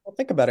 Well,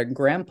 think about it.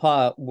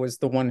 Grandpa was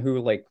the one who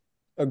like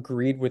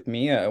agreed with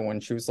Mia when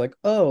she was like,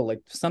 "Oh,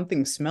 like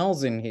something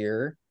smells in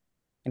here,"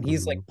 and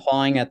he's like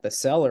pawing at the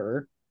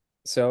cellar.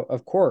 So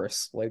of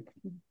course, like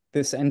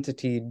this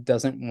entity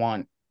doesn't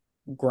want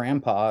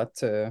Grandpa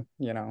to,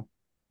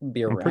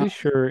 be I'm pretty around.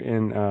 sure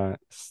in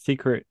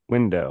Secret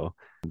Window,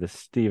 the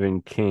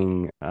Stephen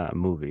King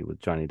movie with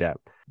Johnny Depp,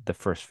 the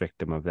first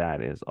victim of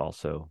that is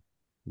also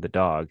the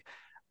dog.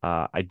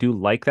 I do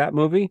like that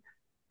movie,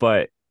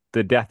 but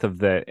the death of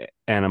the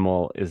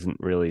animal isn't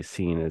really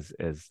seen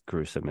as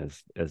gruesome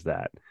as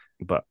that.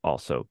 But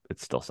also, it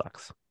still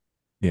sucks.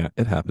 Yeah,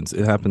 it happens.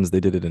 It happens. They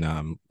did it in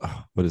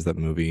what is that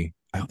movie?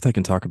 I hope I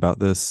can talk about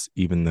this,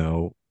 even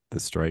though the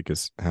strike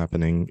is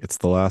happening. It's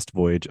the last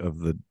voyage of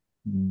the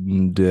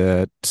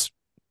Det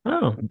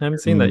Oh, I haven't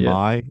seen that yet.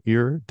 My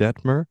ear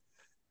Detmer.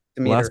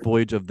 Demeter. Last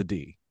voyage of the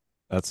D.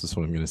 That's just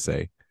what I'm gonna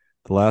say.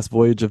 The last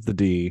voyage of the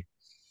D.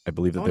 I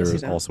believe that I wanna there see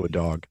is that. also a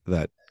dog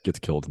that gets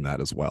killed in that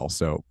as well.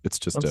 So it's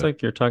just Looks a.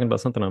 like you're talking about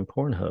something on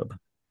Pornhub.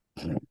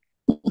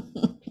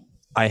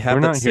 I have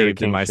We're that not here to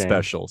saved in kink my shame.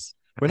 specials.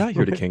 We're not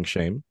here to king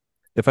shame.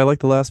 If I like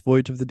the last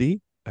voyage of the D,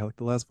 I like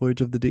the last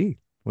voyage of the D.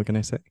 What can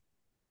I say?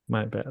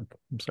 My bad.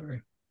 I'm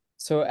sorry.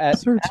 So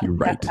Serves you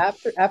right.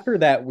 after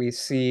that, we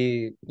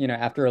see,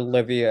 after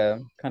Olivia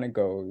kind of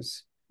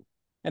goes,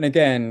 and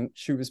again,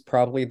 she was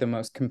probably the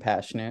most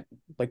compassionate,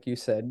 like you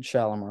said,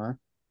 Shalimar.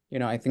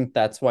 I think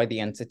that's why the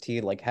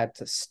entity like had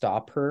to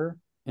stop her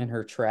in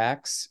her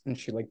tracks, and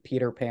she like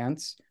peed her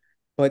pants.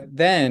 But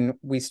then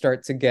we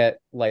start to get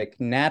like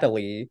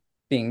Natalie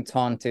being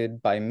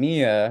taunted by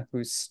Mia,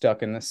 who's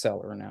stuck in the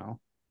cellar now.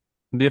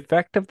 The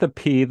effect of the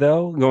pee,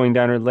 though, going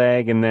down her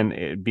leg and then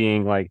it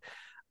being like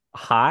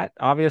hot,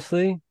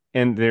 obviously,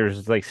 and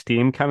there's like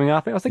steam coming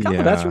off it. I was like,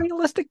 oh, that's Yeah.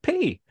 realistic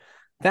pee.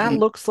 That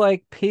looks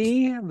like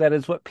pee. That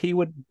is what pee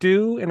would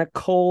do in a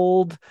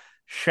cold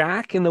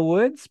shack in the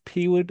woods.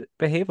 Pee would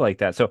behave like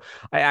that. So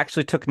I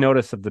actually took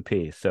notice of the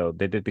pee. So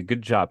they did a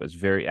good job. It's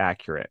very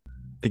accurate.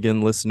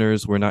 Again,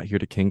 listeners, we're not here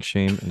to kink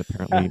shame, and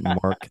apparently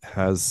Mark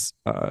has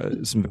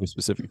some very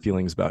specific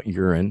feelings about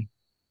urine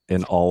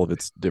in all of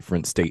its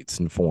different states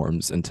and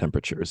forms and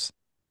temperatures.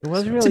 It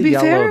was To really be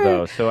yellow fair-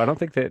 though, so I don't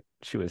think that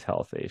she was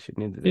healthy. She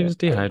needed He it. was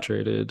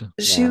dehydrated.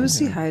 She Yeah. was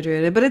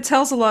dehydrated, but it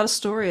tells a lot of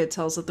story. It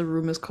tells that the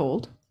room is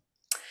cold.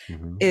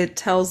 Mhm. It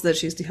tells that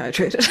she's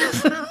dehydrated.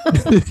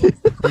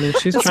 I mean,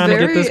 she's It's trying to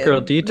get this very-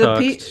 girl the detoxed.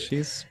 P-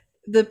 She's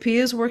The P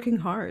is working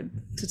hard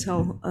to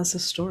tell us a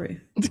story.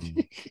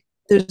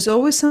 There's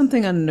always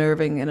something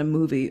unnerving in a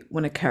movie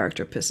when a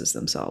character pisses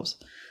themselves.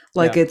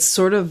 Like Yeah. it's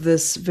sort of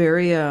this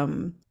very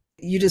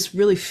you just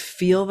really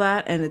feel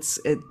that, and it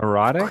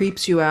Erotic?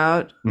 creeps you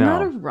out. No.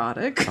 Not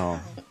erotic. Oh.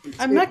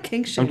 I'm not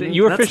kink shaming.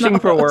 You were That's fishing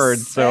not for what I was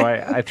words, so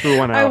saying. I threw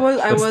one I out.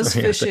 was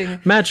Yeah. fishing.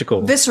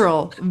 magical.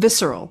 Visceral.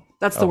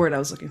 That's the Oh. word I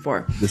was looking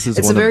for. This is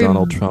It's one a of very-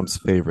 Donald Trump's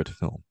favorite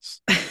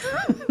films.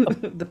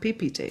 The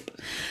PP tape.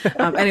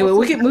 Anyway,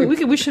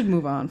 we should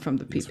move on from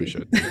the PP. Yes, we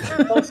should.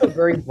 It's also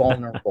very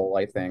vulnerable,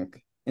 I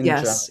think. In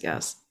Yes, general.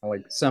 yes.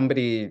 Like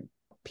somebody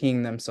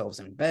peeing themselves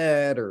in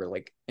bed or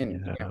like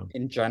Yeah.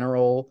 in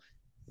general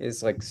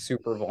is like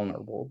super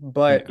vulnerable.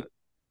 But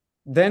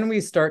then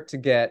we start to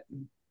get,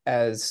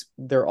 as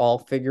they're all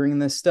figuring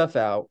this stuff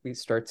out, we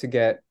start to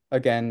get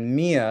again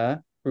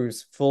Mia,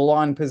 who's full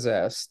on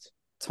possessed,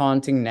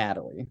 taunting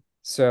Natalie.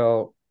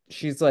 So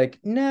she's like,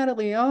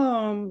 Natalie,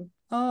 oh,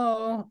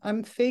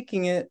 I'm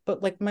faking it,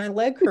 but like my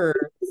leg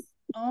hurts.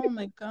 Oh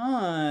my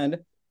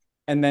God.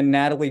 And then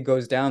Natalie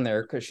goes down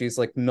there because she's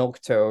like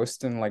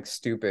milquetoast and like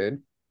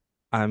stupid.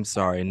 I'm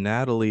sorry,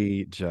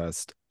 Natalie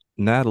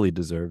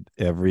deserved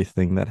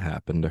everything that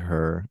happened to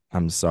her.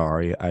 I'm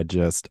sorry. I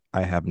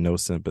have no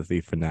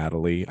sympathy for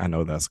Natalie. I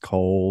know that's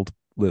cold,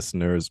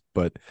 listeners,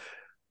 but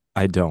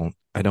I don't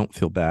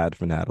feel bad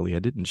for Natalie. I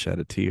didn't shed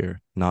a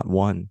tear, not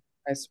one.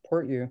 I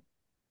support you.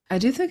 I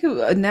do think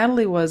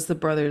Natalie was the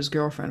brother's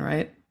girlfriend,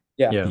 right?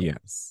 Yeah. Yeah.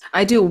 Yes.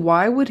 I do.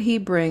 Why would he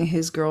bring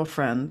his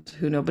girlfriend,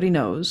 who nobody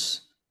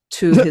knows,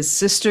 to his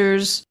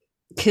sister's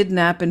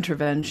kidnap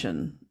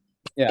intervention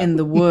Yeah. in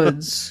the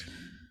woods?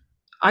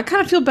 I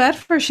kind of feel bad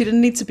for her. She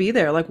didn't need to be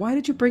there. Like, why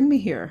did you bring me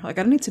here? Like,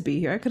 I don't need to be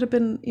here. I could have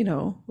been,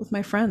 with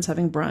my friends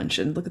having brunch,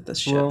 and look at this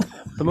shit. Well,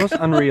 the most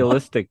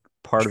unrealistic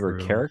part of her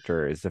True.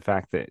 character is the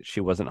fact that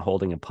she wasn't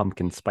holding a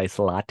pumpkin spice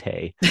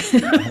latte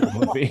in the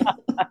movie.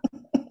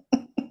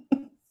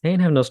 They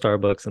ain't have no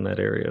Starbucks in that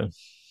area.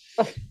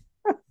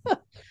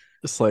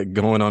 Just like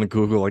going on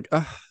Google, like,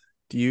 are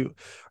you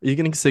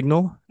getting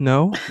signal?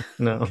 No?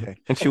 No. Okay.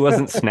 And she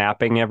wasn't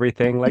snapping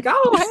everything like,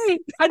 oh, hey,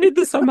 I need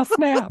this on my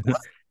snap.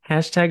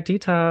 Hashtag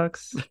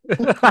detox.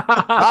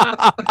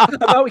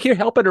 I'm out here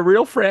helping a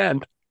real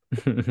friend.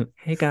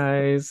 Hey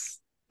guys,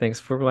 thanks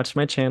for watching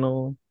my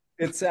channel.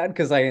 It's sad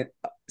because I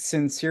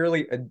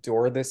sincerely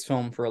adore this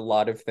film for a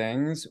lot of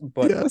things,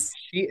 but Yes.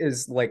 she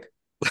is like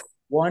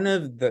one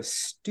of the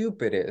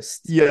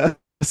stupidest, Yes,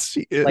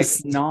 she is. like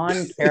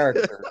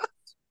non-characters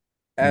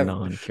ever.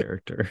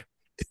 Non-character.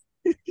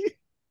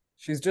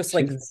 She's just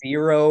like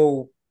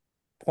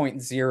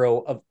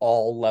 0.0 of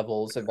all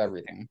levels of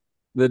everything.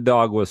 The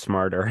dog was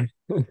smarter.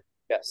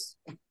 Yes.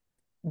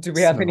 Do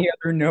we have So- any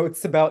other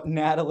notes about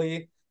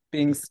Natalie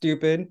being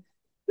stupid?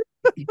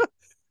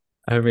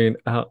 I mean,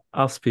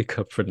 I'll speak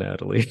up for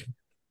Natalie.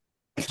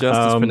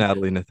 Justice for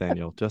Natalie,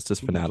 Nathaniel. Justice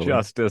for Natalie.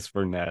 Justice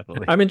for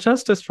Natalie. I mean,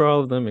 justice for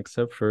all of them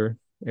except for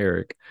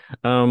Eric.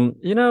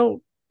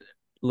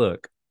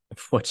 Look,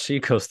 what she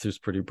goes through is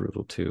pretty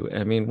brutal too.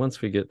 I mean,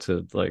 once we get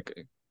to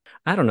like,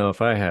 I don't know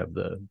if I have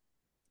the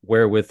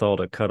wherewithal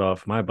to cut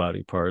off my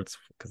body parts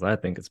because I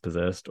think it's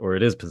possessed or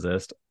it is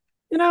possessed.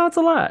 It's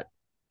a lot.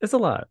 It's a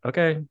lot.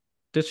 Okay.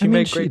 Did she I mean,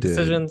 make she great did.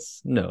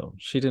 decisions? No,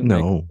 she didn't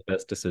No. make the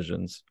best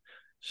decisions.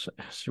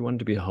 She wanted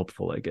to be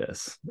helpful, I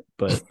guess.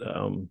 But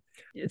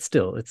it's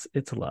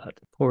a lot.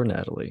 Poor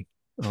Natalie.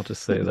 I'll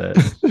just say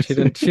that she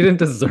didn't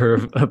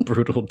deserve a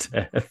brutal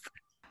death.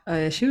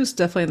 She was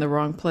definitely in the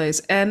wrong place.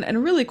 And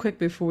really quick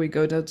before we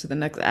go down to the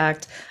next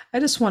act, I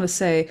just want to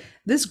say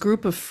this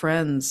group of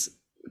friends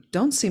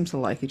don't seem to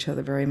like each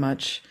other very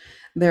much.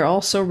 They're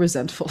all so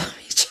resentful of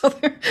each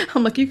other.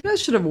 I'm like, you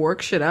guys should have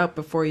worked shit out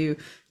before you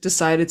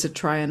decided to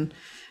try and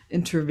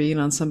intervene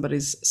on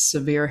somebody's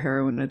severe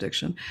heroin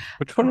addiction.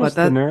 Which one was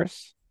But the that-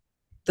 nurse?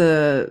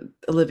 The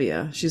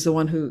Olivia, she's the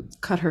one who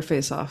cut her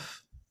face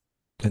off.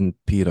 And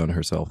peed on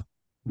herself.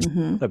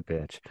 Mhm. The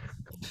bitch.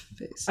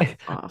 Face I-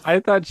 off.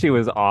 I thought she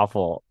was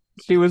awful.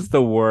 She was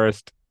the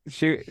worst.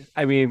 She's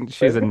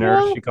a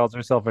nurse. She calls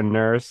herself a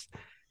nurse.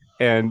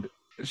 And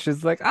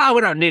she's like, oh,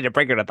 we don't need to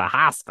bring her to the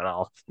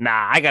hospital.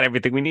 Nah, I got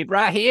everything we need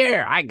right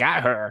here. I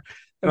got her.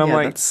 And I'm Yeah,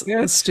 like, that's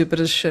the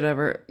stupidest shit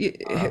ever.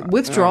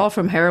 Withdrawal no.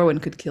 from heroin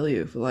could kill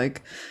you.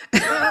 Like,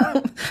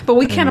 but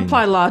we can't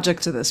apply logic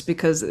to this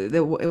because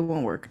it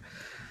won't work.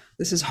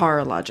 This is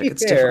horror To logic. be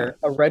It's fair, different.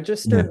 a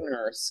registered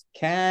nurse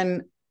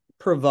can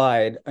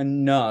provide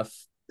enough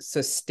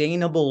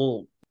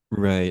sustainable.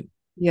 Right.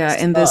 Yeah,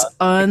 in this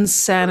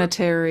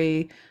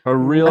unsanitary, a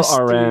real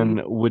Rusty,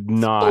 RN would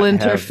not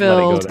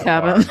splinter-filled have let it go that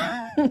cabin.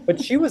 far.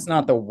 But she was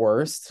not the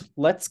worst.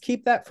 Let's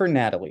keep that for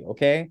Natalie,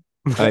 okay?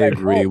 I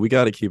agree. We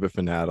got to keep it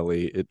for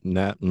Natalie.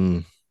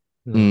 I'm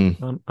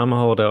a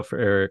holdout for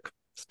Eric.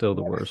 Still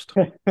the worst.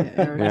 Yeah,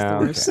 Eric is Yeah,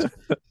 the worst.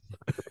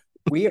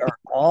 We are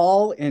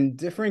all in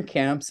different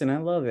camps, and I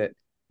love it.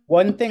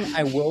 One thing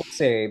I will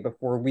say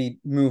before we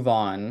move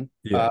on,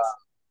 Yes.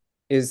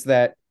 is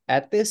that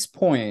at this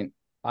point,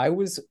 I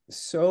was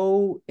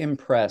so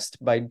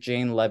impressed by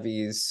Jane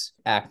Levy's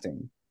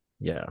acting.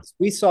 Yeah.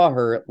 We saw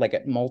her like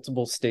at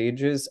multiple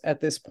stages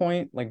at this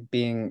point, like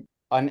being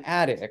an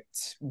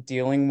addict,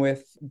 dealing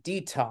with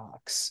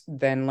detox,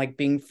 then like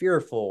being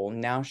fearful.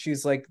 Now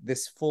she's like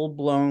this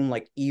full-blown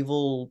like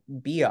evil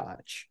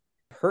biatch.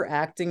 Her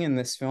acting in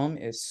this film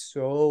is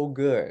so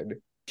good.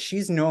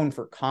 She's known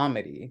for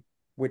comedy,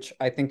 which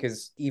I think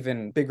is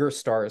even bigger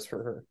stars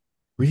for her.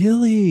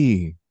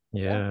 Really?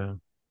 Yeah.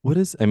 What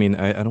is, I mean,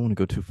 I don't want to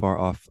go too far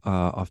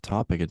off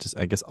topic. It just,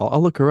 I guess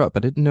I'll look her up. I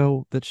didn't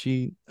know that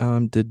she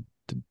did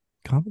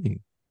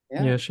comedy.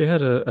 Yeah, she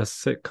had a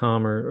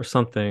sitcom or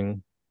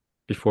something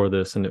before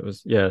this, and it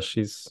was, yeah,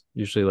 she's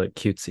usually like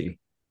cutesy.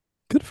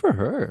 Good for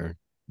her.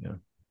 Yeah.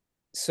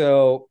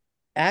 So,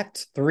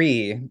 Act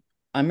 3,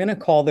 I'm going to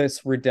call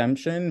this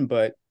redemption,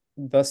 but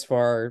thus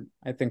far,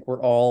 I think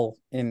we're all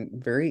in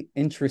very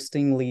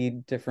interestingly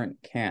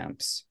different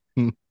camps.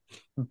 Hmm.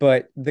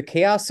 But the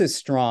chaos is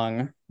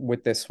strong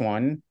with this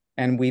one,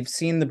 and we've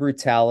seen the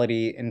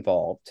brutality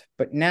involved.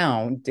 But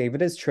now,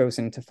 David has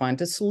chosen to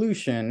find a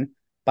solution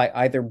by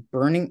either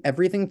burning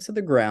everything to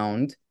the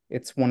ground.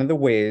 It's one of the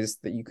ways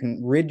that you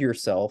can rid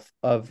yourself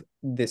of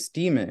this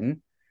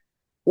demon,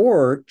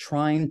 or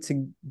trying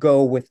to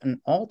go with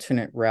an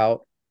alternate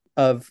route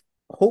of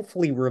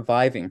hopefully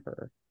reviving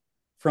her.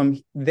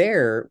 From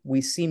there,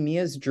 we see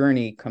Mia's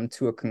journey come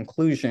to a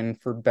conclusion,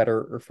 for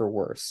better or for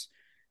worse.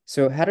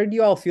 So, how did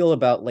you all feel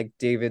about like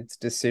David's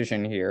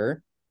decision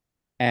here,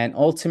 and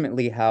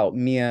ultimately how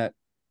Mia,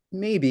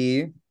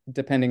 maybe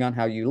depending on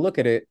how you look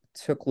at it,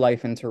 took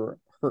life into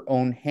her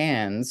own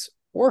hands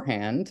or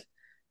hand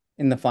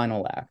in the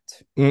final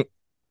act?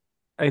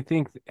 I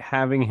think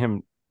having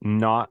him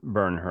not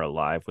burn her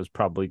alive was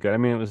probably good. I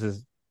mean, it was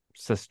his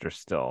sister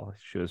still.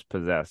 She was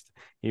possessed.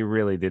 He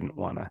really didn't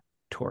want to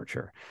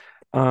torture.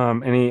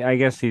 And I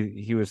guess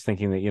he was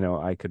thinking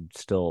that, I could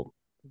still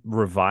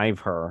revive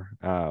her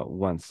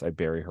once I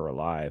bury her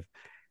alive.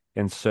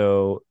 And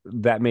so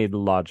that made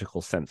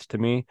logical sense to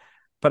me.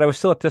 But I was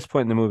still at this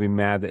point in the movie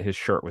mad that his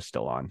shirt was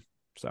still on.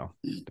 So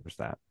there was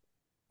that.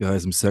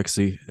 Guys, I'm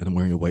sexy and I'm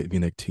wearing a white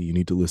V-neck tee. You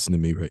need to listen to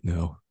me right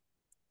now.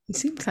 He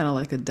seemed kind of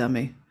like a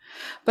dummy.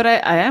 But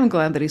I am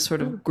glad that he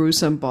sort of grew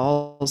some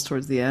balls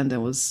towards the end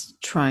and was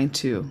trying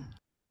to.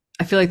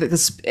 I feel like that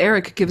this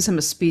Eric gives him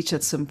a speech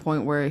at some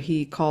point where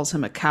he calls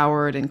him a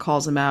coward and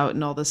calls him out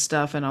and all this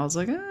stuff. And I was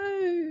like,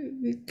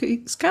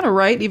 he's kind of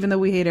right, even though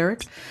we hate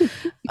Eric.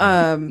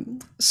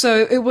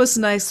 So it was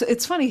nice.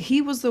 It's funny.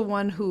 He was the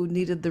one who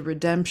needed the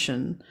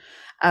redemption,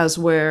 as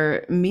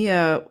where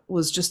Mia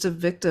was just a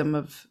victim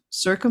of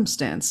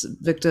circumstance,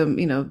 victim,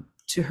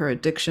 to her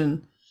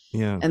addiction.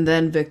 Yeah. And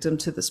then victim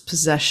to this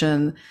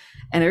possession,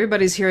 and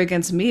everybody's here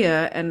against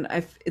Mia. And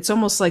it's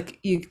almost like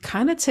you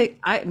kind of take,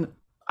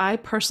 I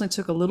personally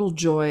took a little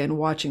joy in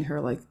watching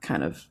her like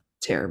kind of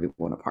tear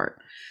everyone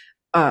apart.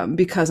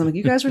 Because I'm like,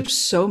 you guys were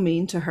so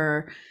mean to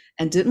her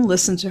and didn't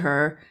listen to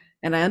her.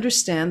 And I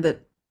understand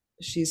that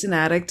she's an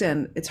addict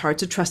and it's hard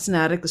to trust an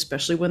addict,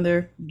 especially when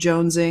they're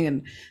jonesing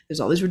and there's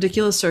all these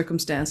ridiculous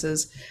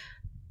circumstances.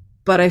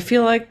 But I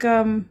feel like,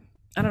 I don't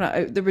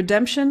know, the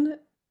redemption,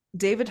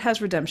 David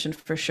has redemption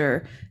for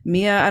sure.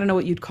 Mia, I don't know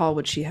what you'd call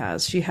what she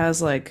has. She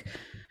has like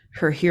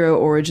her hero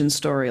origin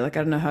story. Like,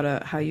 I don't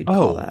know how you'd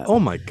call that. Oh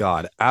my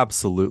God.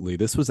 Absolutely.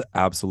 This was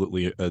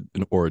absolutely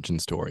an origin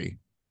story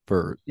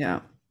for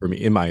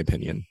me, in my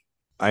opinion.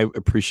 I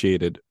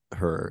appreciated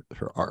her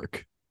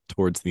arc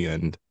towards the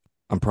end.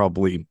 I'm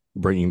probably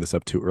bringing this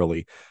up too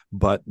early,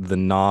 but the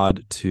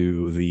nod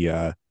to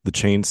the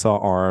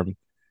chainsaw arm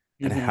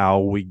and how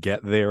we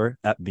get there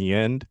at the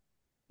end,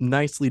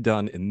 nicely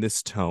done in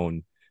this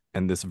tone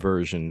and this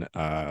version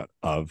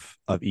of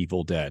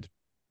Evil Dead.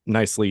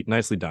 Nicely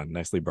done,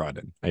 nicely brought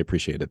in. I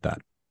appreciated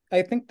that.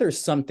 I think there's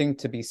something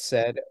to be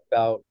said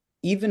about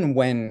even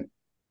when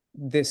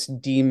this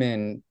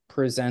demon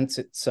presents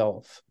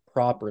itself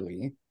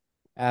properly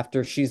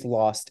after she's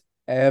lost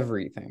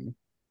everything,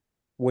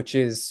 which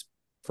is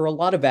for a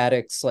lot of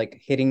addicts,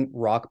 like hitting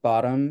rock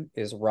bottom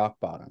is rock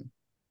bottom.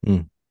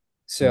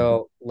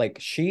 So like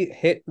she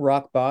hit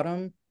rock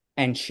bottom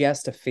and she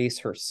has to face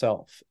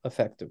herself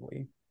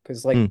effectively,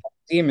 because like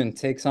demon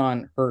takes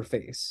on her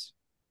face.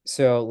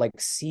 So like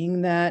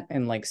seeing that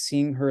and like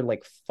seeing her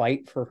like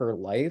fight for her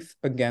life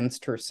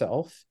against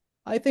herself,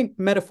 I think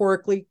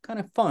metaphorically kind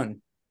of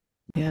fun.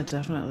 Yeah,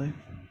 definitely.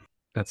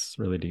 That's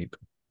really deep.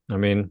 I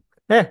mean,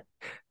 that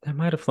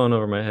might have flown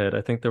over my head.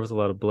 I think there was a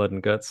lot of blood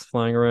and guts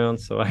flying around,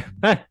 so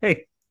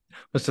I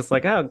was just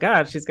like, oh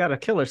God, she's got to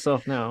kill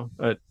herself now.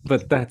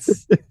 But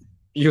that's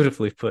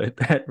beautifully put.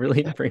 That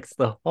really brings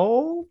the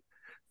whole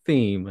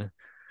theme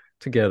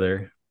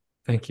together.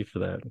 Thank you for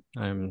that.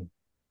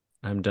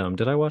 I'm dumb.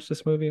 Did I watch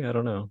this movie? I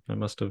don't know. I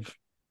must have.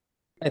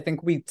 I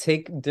think we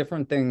take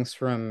different things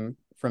from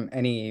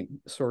any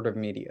sort of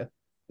media.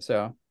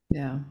 So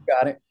yeah,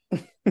 got it.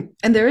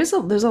 And there's a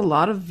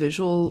lot of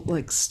visual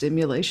like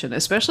stimulation,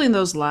 especially in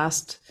those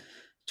last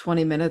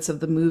 20 minutes of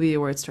the movie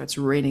where it starts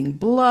raining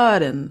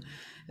blood and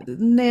the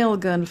nail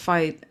gun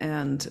fight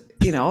and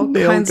all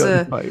Nail kinds gun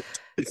of fight.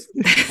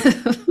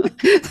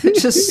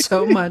 just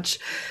so much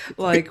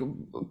like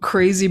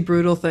crazy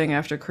brutal thing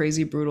after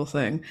crazy brutal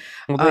thing.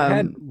 Well, they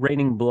had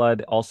raining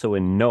blood also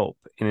in Nope,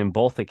 and in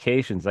both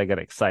occasions I got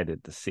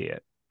excited to see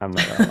it. I'm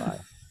not gonna lie.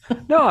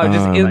 No,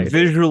 it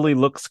visually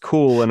looks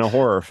cool in a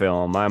horror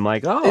film. I'm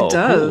like, oh, It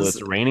does. cool,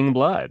 it's raining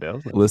blood.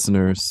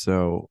 Listeners,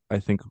 so I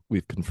think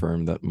we've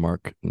confirmed that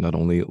Mark not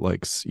only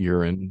likes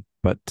urine,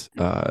 but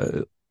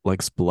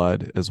likes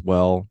blood as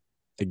well.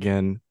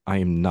 Again, I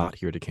am not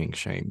here to kink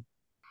shame,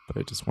 but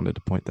I just wanted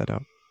to point that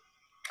out.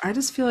 I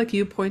just feel like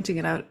you pointing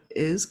it out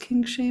is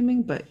kink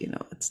shaming, but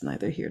it's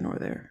neither here nor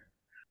there.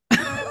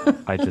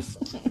 I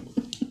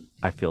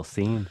feel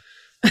seen.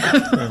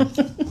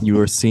 You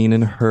are seen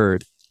and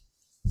heard.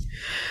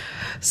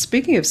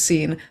 Speaking of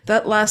scene,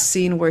 that last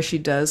scene where she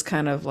does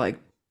kind of like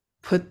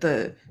put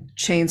the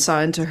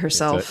chainsaw into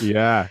herself.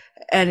 Yeah.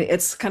 And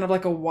it's kind of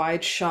like a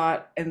wide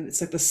shot and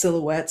it's like the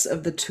silhouettes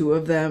of the two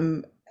of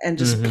them and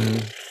just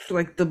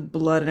like the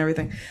blood and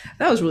everything.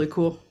 That was really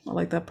cool. I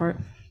like that part.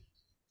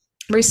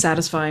 Very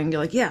satisfying.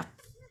 You're like, yeah,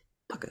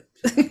 fuck it.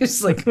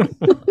 It's like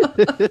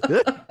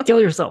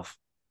Kill yourself.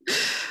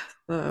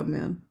 Oh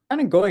man.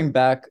 Kind of going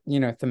back,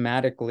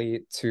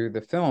 thematically to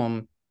the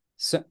film,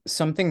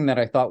 something that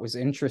I thought was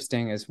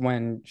interesting is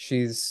when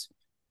she's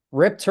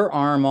ripped her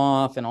arm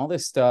off and all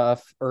this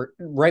stuff, or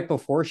right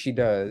before she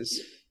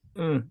does,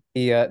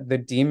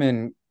 the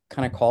demon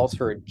kind of calls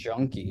her a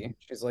junkie.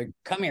 She's like,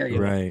 "Come here, you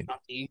right.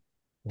 junkie."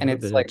 And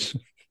it's like,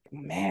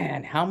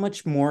 man, how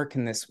much more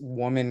can this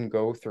woman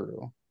go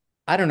through?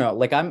 I don't know.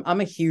 Like,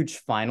 I'm a huge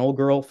Final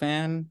Girl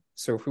fan,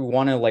 so if we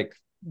want to like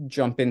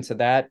jump into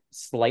that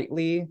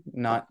slightly,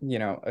 not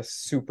a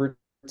super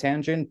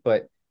tangent,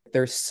 but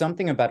there's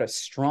something about a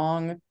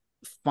strong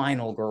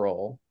final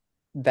girl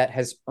that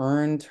has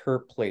earned her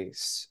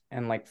place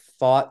and like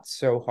fought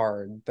so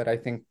hard that I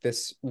think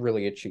this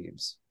really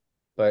achieves.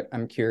 But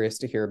I'm curious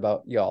to hear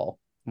about y'all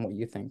and what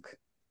you think.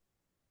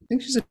 I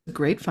think she's a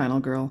great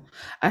final girl.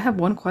 I have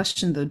one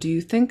question though. Do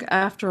you think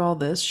after all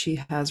this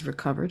she has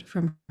recovered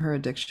from her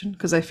addiction?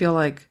 Because I feel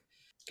like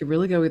it could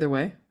really go either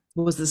way.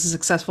 Was this a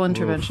successful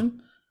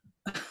intervention?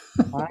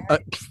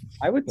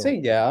 I would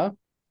say yeah.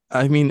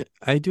 I mean,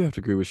 I do have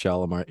to agree with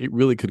Shalimar. It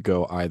really could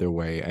go either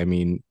way. I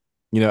mean,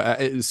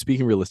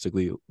 speaking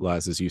realistically,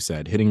 Laz, as you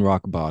said, hitting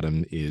rock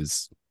bottom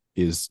is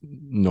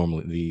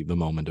normally the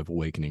moment of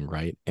awakening,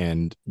 right?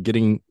 And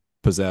getting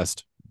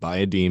possessed by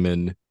a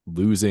demon,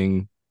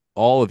 losing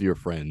all of your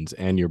friends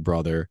and your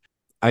brother,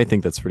 I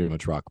think that's pretty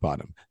much rock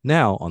bottom.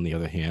 Now, on the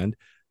other hand,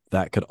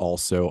 that could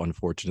also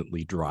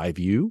unfortunately drive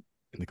you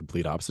in the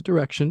complete opposite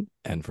direction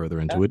and further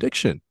into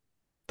addiction.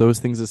 Those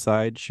things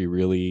aside, she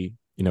really,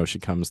 she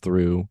comes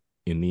through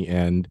in the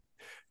end.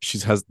 She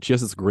has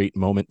this great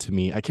moment to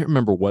me. I can't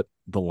remember what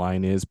the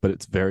line is, but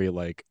it's very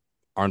like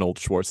Arnold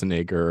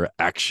Schwarzenegger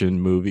action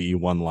movie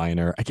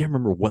one-liner. I can't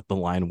remember what the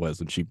line was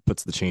when she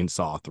puts the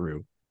chainsaw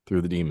through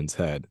the demon's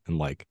head and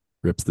like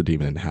rips the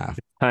demon in half.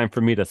 Time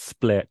for me to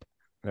split.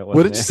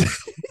 What did you say?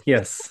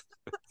 Yes.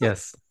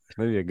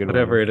 Maybe a good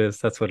whatever one. it is,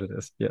 that's what it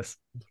is. Yes.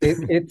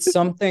 It's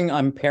something,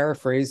 I'm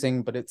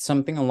paraphrasing, but it's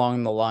something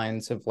along the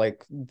lines of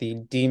like the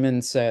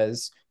demon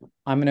says,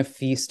 "I'm gonna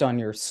feast on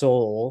your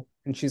soul,"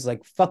 and she's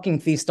like, "Fucking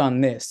feast on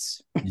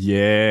this."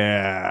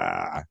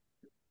 Yeah.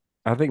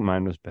 I think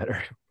mine was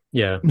better.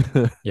 Yeah.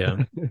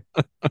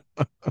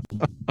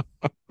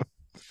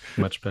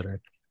 Much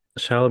better.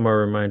 Shalimar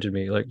reminded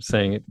me, like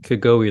saying it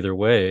could go either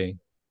way.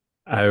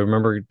 I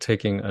remember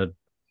taking a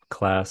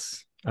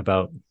class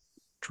about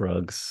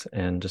drugs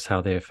and just how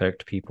they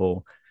affect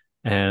people.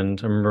 And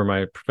I remember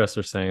my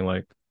professor saying,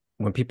 like,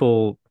 when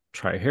people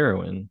try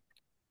heroin,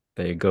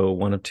 they go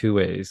one of two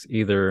ways.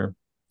 Either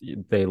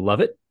they love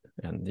it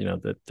and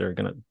that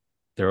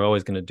they're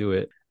always gonna do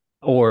it,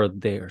 or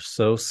they are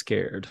so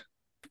scared.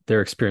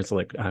 Their experience,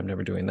 like, I'm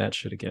never doing that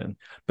shit again.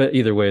 But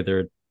either way,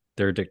 they're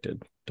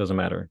addicted. Doesn't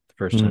matter the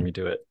first time you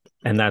do it.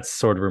 And that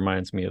sort of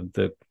reminds me of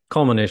the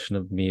culmination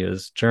of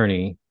Mia's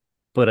journey.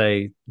 But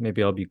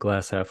maybe I'll be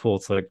glass half full.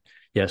 It's like,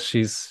 yes,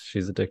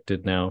 she's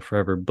addicted now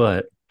forever,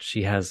 but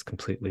she has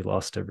completely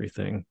lost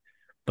everything.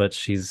 But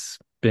she's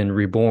been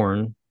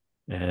reborn,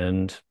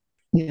 and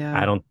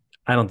I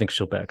don't think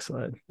she'll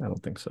backslide. I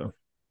don't think so.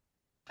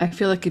 I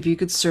feel like if you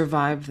could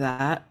survive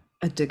that,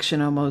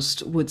 addiction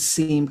almost would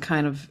seem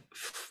kind of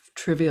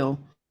trivial.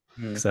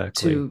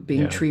 Exactly. To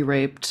being tree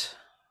raped.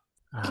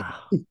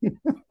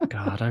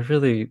 God, I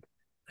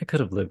could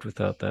have lived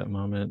without that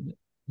moment,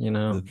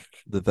 The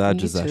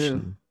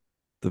vagisation.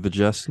 The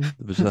vagestion?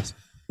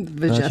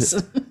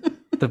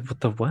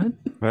 The what?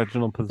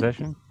 Vaginal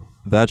possession?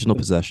 Vaginal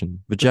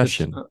possession.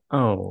 Vagestion.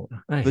 Oh,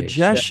 I hate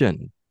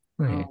Vagestion.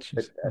 I hate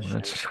you so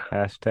much.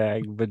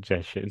 Hashtag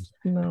vagestion.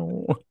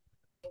 No.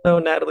 So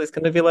Natalie's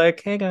gonna be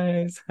like, "Hey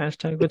guys,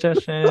 hashtag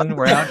digestion.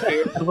 We're out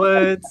here in the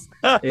woods.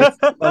 It's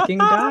fucking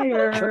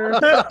dire.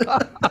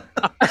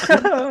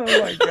 Oh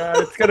my god,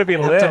 it's gonna be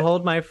I have lit. to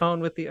hold my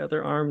phone with the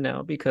other arm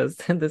now because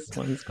this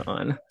one's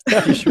gone."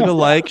 Be sure to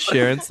like,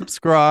 share, and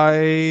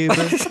subscribe.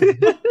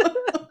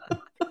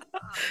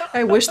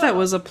 I wish that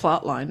was a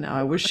plot line now.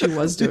 I wish she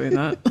was doing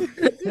that.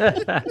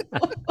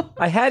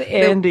 I had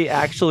Andy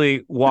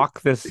actually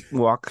walk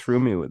through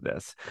me with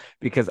this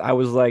because I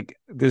was like,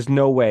 there's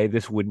no way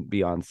this wouldn't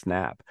be on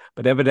Snap.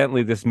 But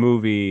evidently this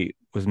movie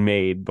was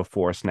made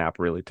before Snap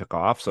really took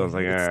off. So I was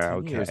like, It's 10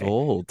 okay. years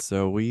old,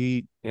 so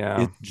it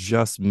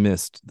just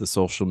missed the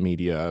social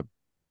media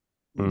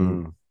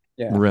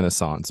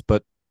renaissance.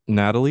 But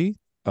Natalie,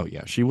 oh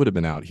yeah, she would have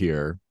been out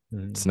here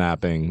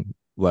snapping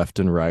left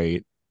and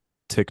right,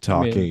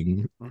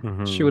 TikToking.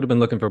 She would have been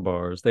looking for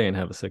bars. They ain't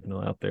have a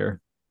signal out there.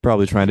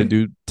 Probably trying to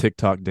do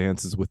TikTok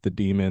dances with the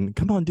demon.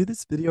 Come on, do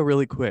this video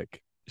really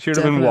quick. She would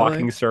have been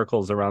walking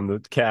circles around the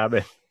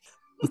cabin.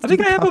 I think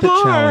I have a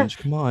bar. Challenge.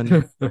 Come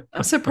on.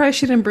 I'm surprised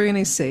she didn't bring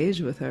any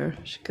sage with her.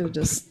 She could have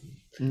just.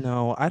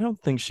 No, I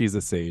don't think she's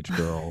a sage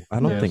girl. I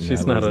don't think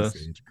she's Natalie's not a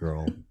sage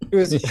girl.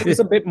 It was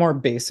a bit more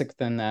basic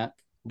than that.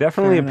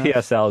 Definitely a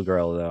PSL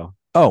girl, though.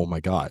 Oh my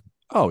god.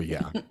 Oh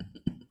yeah.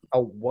 A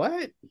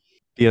what?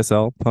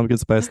 PSL, pumpkin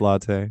spice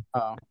latte.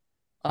 Oh,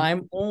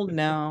 I'm old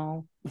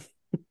now.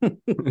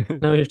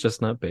 No, you're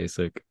just not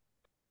basic.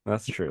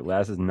 That's true.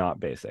 Laz is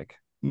not basic.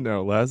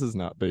 No, Laz is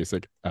not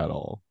basic at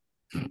all.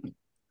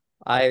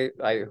 I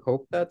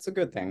hope that's a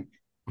good thing.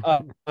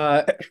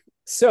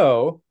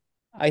 So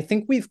I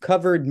think we've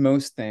covered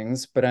most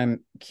things, but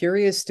I'm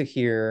curious to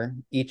hear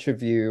each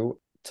of you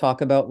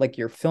talk about like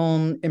your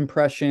film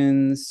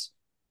impressions,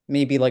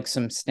 maybe like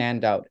some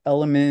standout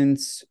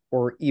elements,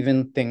 or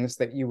even things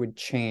that you would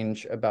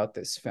change about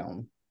this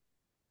film.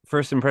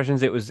 First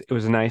impressions, it was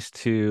nice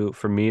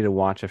for me to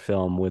watch a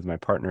film with my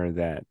partner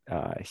that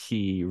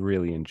he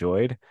really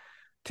enjoyed.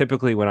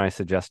 Typically when I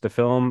suggest a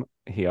film,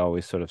 he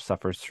always sort of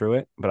suffers through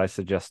it, but I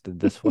suggested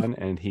this one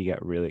and he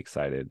got really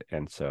excited,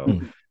 and so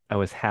I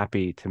was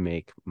happy to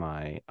make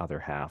my other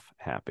half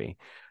happy.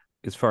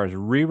 As far as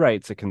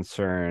rewrites are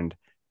concerned,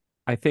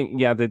 I think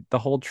the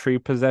whole tree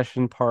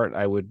possession part,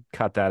 I would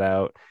cut that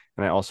out,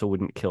 and I also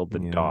wouldn't kill the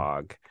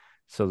dog.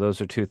 So those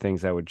are two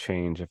things I would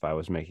change if I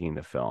was making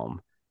the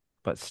film.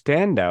 But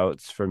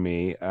standouts for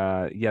me,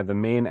 the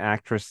main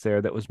actress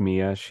there, that was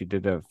Mia. She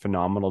did a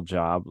phenomenal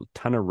job,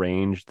 ton of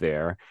range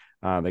there.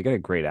 They got a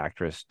great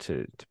actress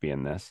to be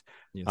in this.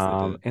 Yes,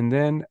 they did. And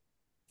then,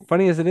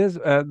 funny as it is,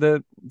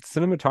 the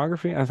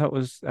cinematography I thought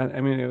was,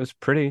 it was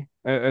pretty.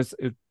 It's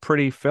a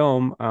pretty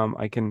film.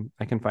 I can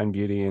find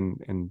beauty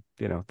in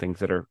things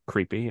that are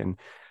creepy, and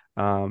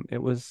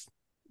it was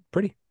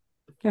pretty.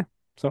 Yeah,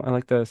 so I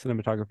like the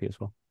cinematography as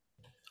well.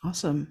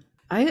 Awesome.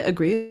 I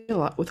agree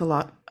with a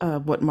lot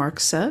of what Mark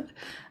said.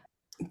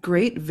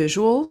 Great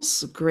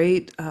visuals,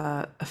 great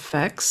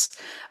effects.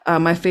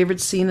 My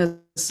favorite scene,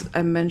 as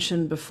I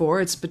mentioned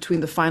before, it's between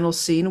the final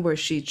scene where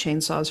she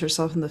chainsaws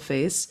herself in the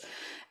face.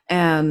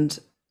 And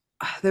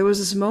there was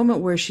this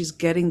moment where she's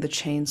getting the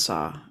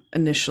chainsaw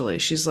initially.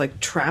 She's like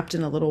trapped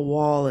in a little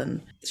wall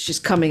and she's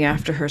coming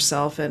after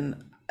herself.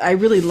 And I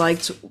really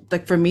liked,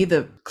 like, for me,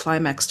 the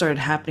climax started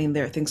happening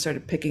there. Things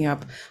started picking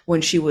up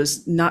when she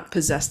was not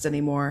possessed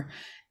anymore,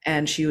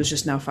 and she was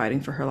just now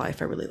fighting for her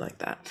life. I really liked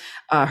that.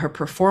 Her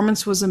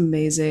performance was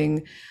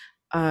amazing.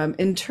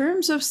 In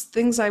terms of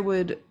things I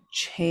would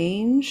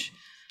change,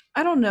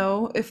 I don't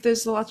know if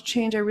there's a lot to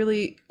change. I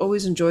really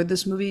always enjoyed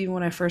this movie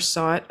when I first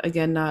saw it.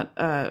 Again, not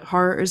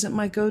horror isn't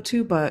my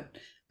go-to, but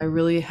I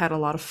really had a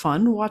lot of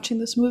fun watching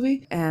this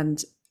movie.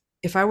 And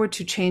if I were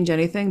to change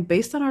anything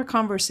based on our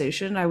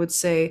conversation, I would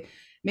say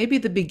maybe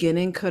the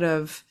beginning could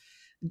have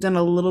done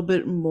a little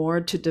bit more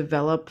to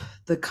develop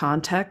the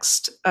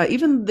context.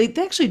 Even they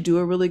actually do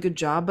a really good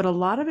job, but a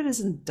lot of it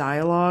is in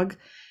dialogue.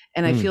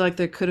 And I feel like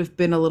there could have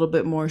been a little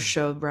bit more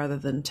show rather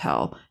than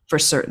tell for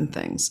certain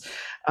things.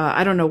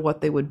 I don't know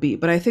what they would be,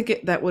 but I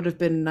think that would have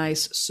been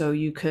nice, so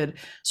you could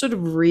sort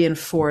of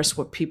reinforce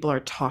what people are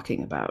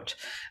talking about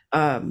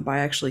by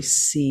actually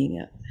seeing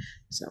it.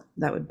 So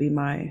that would be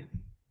my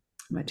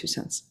 2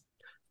 cents.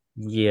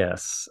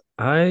 Yes,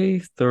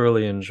 I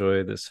thoroughly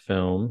enjoy this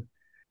film.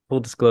 Full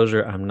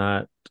disclosure, I'm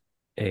not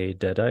a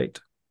Deadite.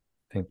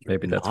 I think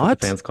maybe that's what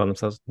the fans call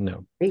themselves.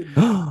 No. Wait,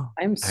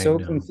 I'm so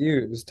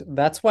confused.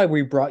 That's why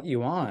we brought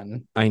you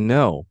on. I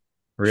know.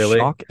 Really?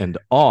 Shock and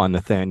awe,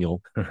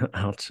 Nathaniel.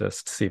 I'll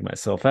just see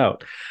myself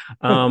out.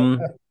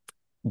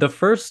 The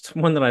first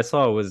one that I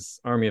saw was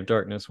Army of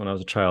Darkness when I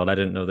was a child. I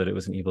didn't know that it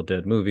was an Evil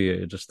Dead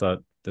movie. I just thought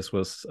this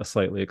was a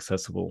slightly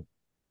accessible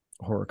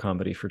horror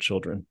comedy for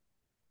children,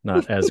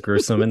 not as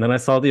gruesome. And then I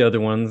saw the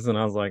other ones and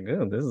I was like,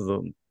 oh, this is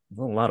a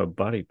lot of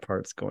body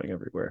parts going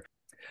everywhere.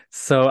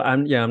 So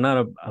I'm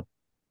not a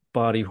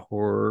body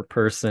horror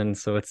person,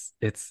 so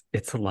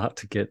it's a lot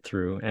to get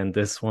through. And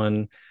this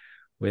one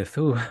with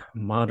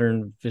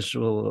modern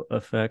visual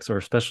effects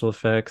or special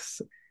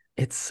effects,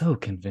 it's so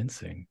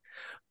convincing.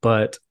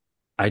 But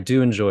I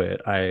do enjoy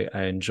it. I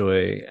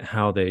enjoy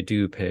how they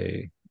do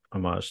pay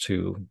homage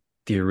to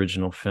the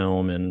original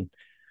film and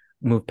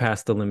move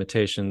past the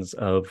limitations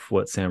of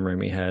what Sam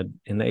Raimi had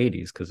in the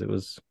 80s, because it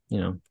was,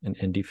 an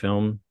indie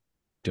film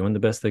doing the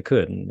best they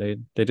could, and they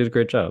did a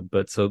great job.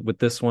 But so with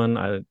this one,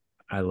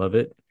 I love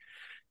it.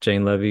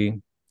 Jane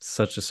Levy,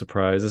 such a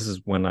surprise. This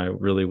is when I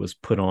really was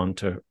put on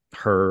to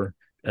her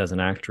as an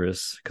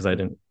actress, because I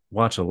didn't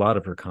watch a lot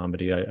of her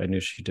comedy. I knew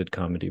she did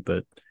comedy,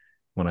 but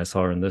when I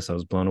saw her in this, I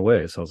was blown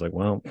away. So I was like,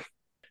 well,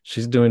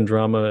 she's doing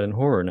drama and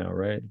horror now,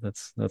 right?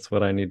 That's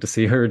what I need to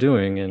see her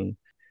doing. And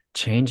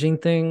changing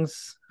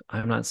things,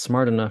 I'm not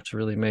smart enough to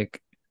really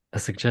make a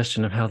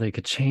suggestion of how they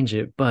could change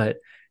it. But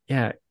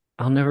yeah,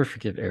 I'll never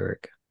forgive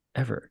Eric,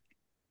 ever.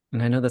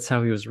 And I know that's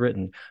how he was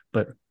written,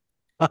 but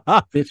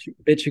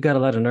bitch, you got a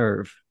lot of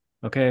nerve.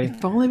 Okay.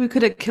 If only we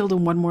could have killed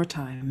him one more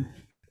time.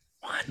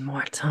 One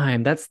more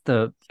time. That's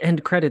the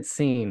end credit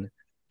scene.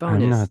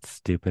 Bonus. I'm not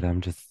stupid.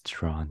 I'm just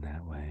drawn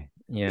that way.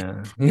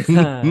 Yeah.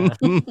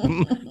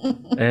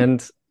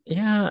 And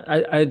yeah,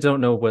 I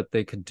don't know what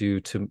they could do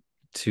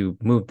to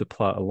move the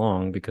plot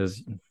along,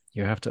 because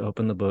you have to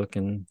open the book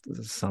and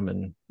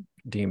summon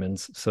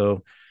demons.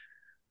 So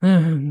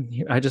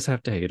I just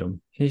have to hate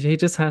him. He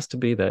just has to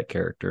be that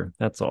character.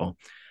 That's all.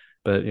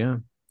 But yeah,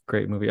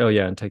 great movie. Oh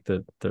yeah, and take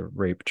the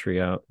rape tree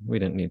out. We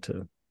didn't need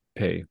to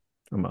pay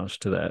homage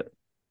to that.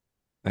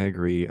 I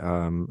agree.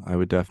 I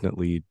would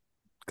definitely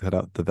cut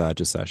out the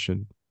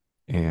vagisession,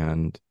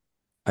 and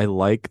I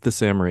like the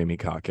Sam Raimi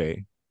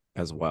kake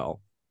as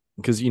well,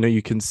 because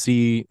you can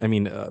see. I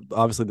mean,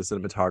 obviously the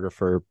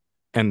cinematographer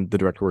and the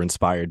director were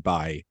inspired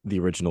by the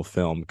original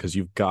film, because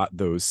you've got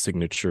those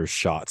signature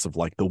shots of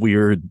like the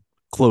weird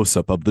close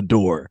up of the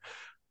door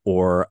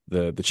or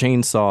the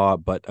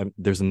chainsaw. But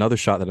there's another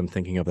shot that I'm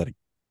thinking of that.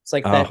 It's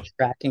like that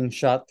tracking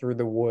shot through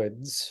the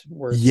woods.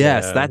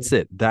 Yes, that's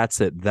it. That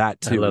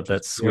too. I love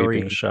that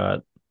sweeping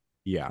shot.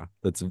 Yeah,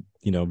 that's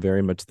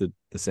very much the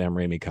Sam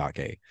Raimi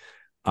kake.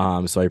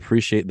 So I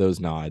appreciate those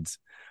nods.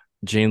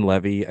 Jane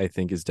Levy, I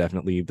think, is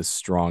definitely the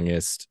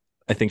strongest.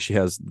 I think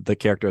the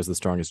character has the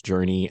strongest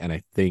journey, and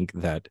I think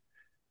that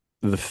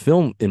the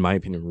film, in my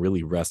opinion,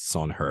 really rests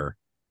on her.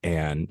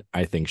 And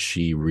I think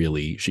she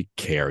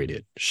carried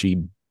it.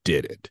 She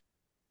did it.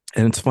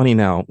 And it's funny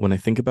now, when I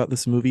think about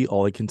this movie,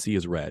 all I can see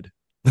is red.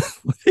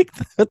 Like,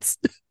 that's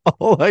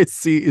all I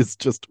see is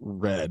just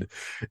red.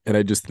 And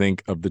I just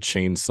think of the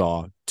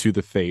chainsaw to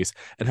the face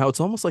and how it's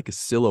almost like a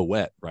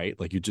silhouette, right?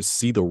 Like, you just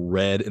see the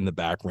red in the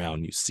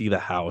background, you see the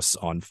house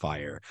on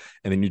fire,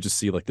 and then you just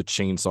see like the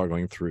chainsaw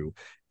going through,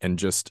 and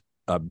just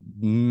a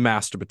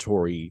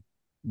masturbatory,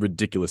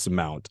 ridiculous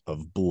amount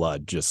of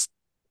blood just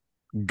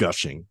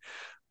gushing.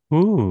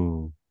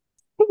 Ooh.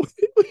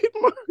 Wait,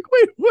 Mark,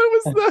 what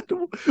was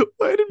that?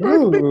 Why did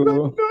Mark make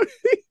that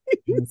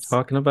noise?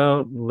 Talking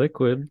about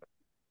liquid.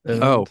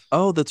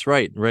 Oh, that's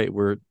right. Right.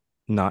 We're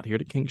not here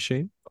to kink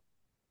shame.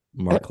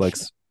 Mark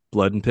likes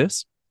blood and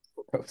piss.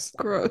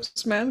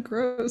 Gross, man.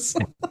 Gross.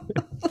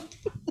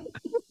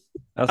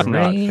 That's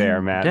not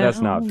fair, Matt. That's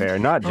not fair.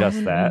 Not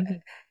just that.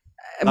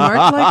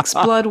 Mark likes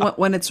blood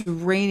when it's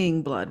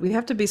raining blood. We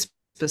have to be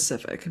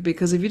specific,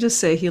 because if you just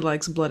say he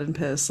likes blood and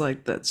piss,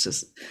 like, that's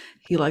just,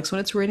 he likes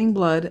when it's raining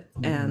blood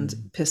and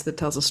piss that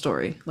tells a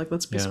story. Like,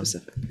 let's be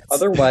specific.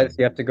 Otherwise,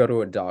 you have to go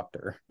to a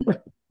doctor.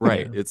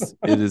 Right. It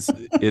is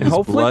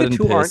Hopefully blood the and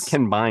two piss. aren't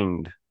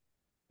combined,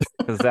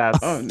 because that's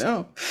Oh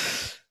no,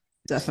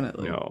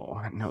 definitely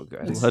no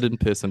good. Blood and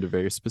piss under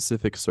very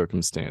specific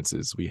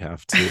circumstances. We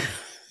have to.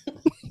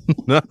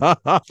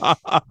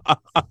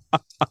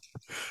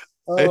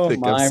 I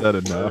think I've said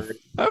enough.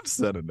 I've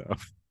said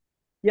enough.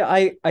 Yeah,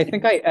 I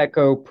think I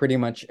echo pretty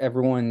much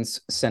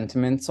everyone's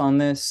sentiments on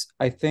this.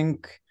 I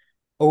think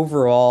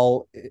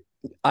overall,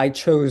 I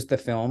chose the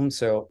film,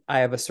 so I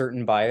have a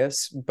certain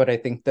bias, but I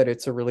think that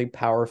it's a really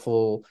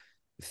powerful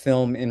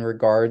film in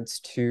regards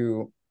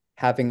to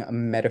having a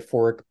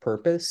metaphoric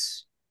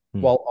purpose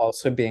while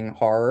also being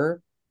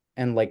horror,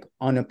 and like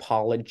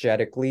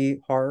unapologetically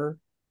horror.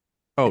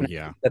 Oh, and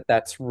yeah.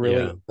 That's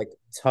really like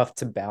tough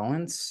to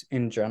balance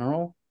in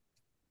general.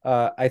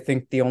 I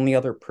think the only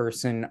other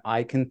person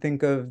I can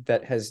think of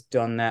that has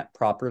done that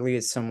properly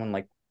is someone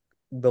like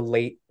the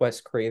late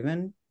Wes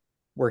Craven,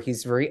 where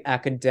he's very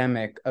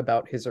academic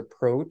about his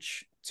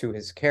approach to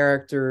his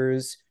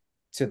characters,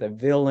 to the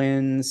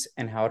villains,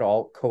 and how it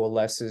all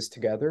coalesces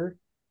together.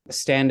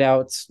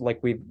 Standouts, like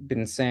we've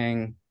been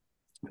saying,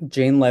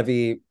 Jane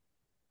Levy,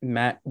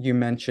 Matt, you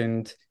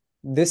mentioned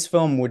this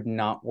film would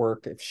not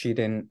work if she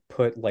didn't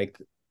put like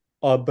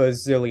a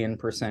bazillion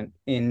 %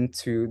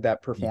 into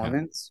that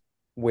performance.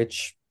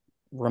 Which,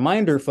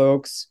 reminder,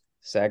 folks,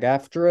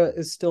 SAG-AFTRA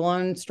is still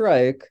on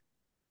strike,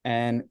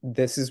 and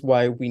this is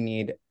why we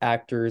need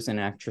actors and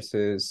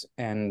actresses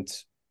and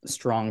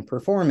strong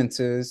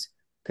performances,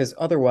 because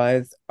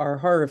otherwise our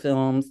horror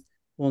films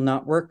will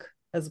not work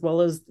as well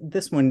as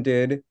this one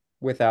did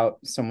without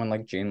someone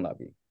like Jane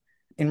Levy.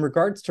 In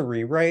regards to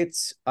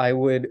rewrites, I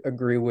would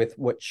agree with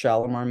what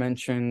Shalimar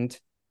mentioned.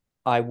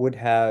 I would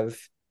have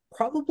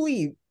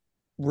probably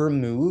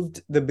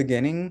removed the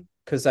beginning,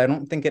 because I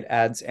don't think it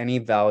adds any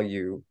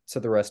value to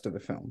the rest of the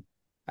film.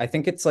 I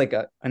think it's like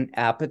an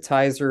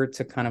appetizer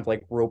to kind of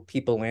like rope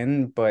people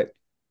in, but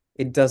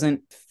it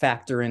doesn't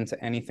factor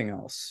into anything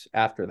else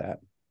after that.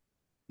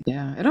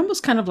 Yeah, it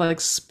almost kind of like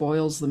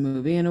spoils the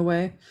movie in a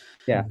way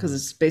Yeah. because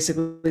it's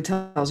basically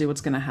tells you what's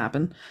going to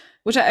happen.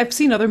 Which I've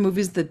seen other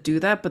movies that do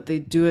that, but they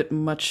do it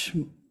much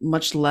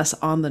less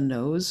on the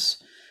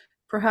nose,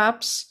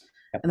 perhaps.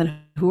 Yep. And then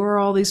who are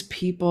all these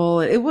people?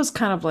 It was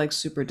kind of like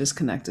super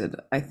disconnected,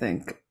 I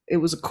think. It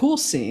was a cool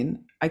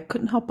scene. I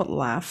couldn't help but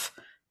laugh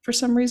for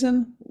some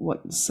reason.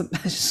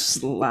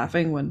 Just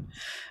laughing when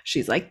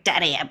she's like,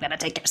 "Daddy, I'm gonna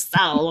take your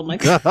soul." I'm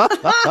like,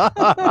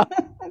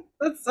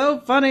 that's so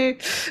funny.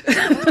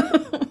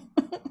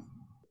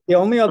 The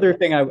only other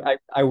thing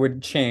I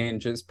would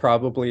change is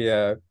probably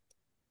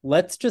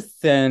let's just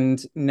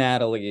send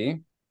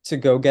Natalie to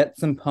go get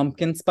some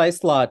pumpkin spice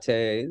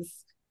lattes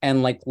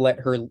and like let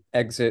her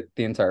exit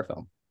the entire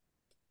film.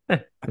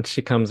 And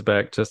she comes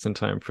back just in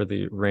time for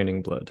the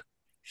raining blood.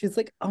 She's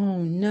like, "Oh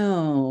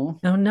no.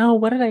 Oh no,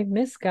 what did I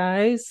miss,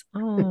 guys?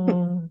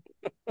 Oh.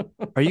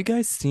 Are you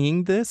guys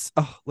seeing this?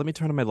 Oh, let me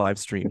turn on my live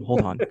stream.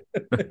 Hold on.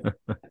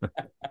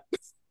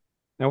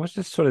 That was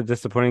just sort of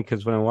disappointing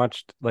because when I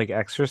watched like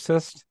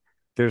Exorcist,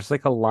 there's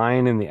like a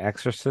line in The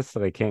Exorcist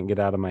that I can't get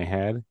out of my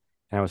head.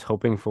 And I was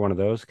hoping for one of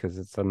those because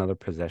it's another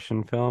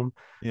possession film.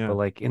 Yeah. But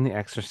like in The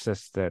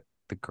Exorcist, that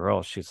the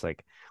girl, she's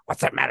like,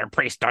 "What's that matter,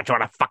 priest? Don't you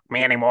want to fuck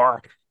me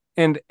anymore?"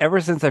 And ever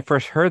since I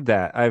first heard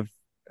that,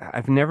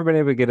 I've never been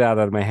able to get it out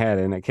of my head.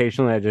 And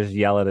occasionally I just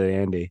yell at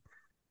Andy,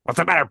 "What's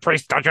the matter,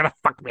 priest? Don't you want to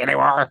fuck me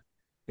anymore?"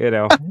 You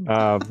know.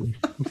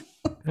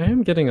 I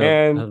am getting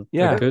a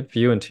good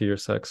view into your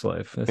sex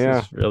life. This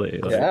is really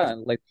Yeah,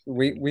 like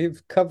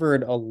we've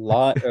covered a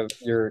lot of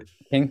your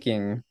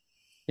kinking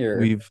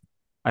here.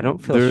 I don't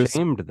feel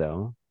shamed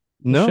though.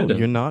 No,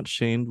 you're not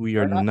shamed. We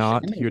are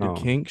not here to Oh,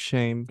 kink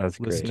shame that's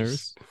great.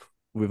 listeners.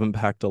 We've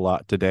unpacked a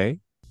lot today.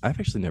 I've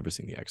actually never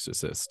seen The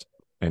Exorcist.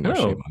 I know,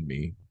 shame on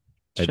me.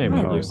 Shame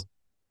on you.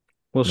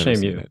 We'll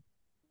shame you.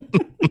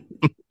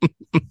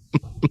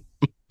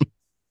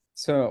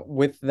 So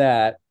with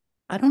that,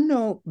 I don't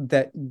know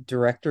that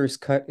director's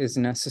cut is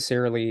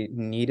necessarily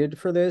needed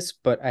for this,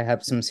 but I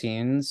have some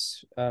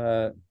scenes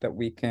that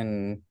we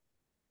can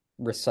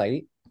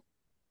recite.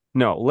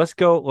 No, let's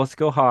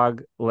go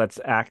hog. Let's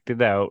act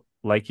it out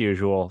like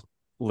usual.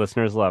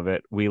 Listeners love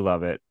it. We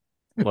love it.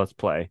 Let's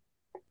play.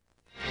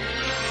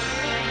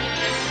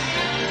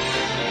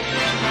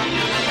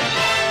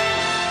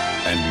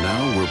 And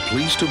now we're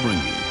pleased to bring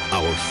you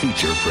our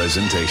feature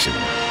presentation.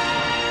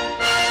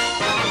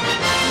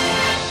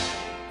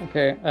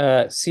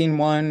 Okay, scene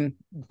 1,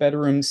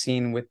 bedroom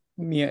scene with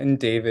Mia and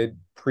David,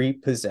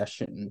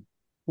 pre-possession.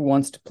 Who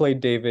wants to play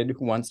David?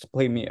 Who wants to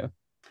play Mia?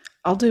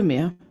 I'll do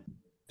Mia.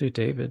 Do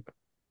David.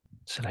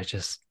 Should I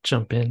just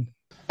jump in?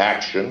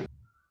 Action.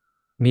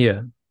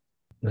 Mia,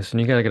 listen,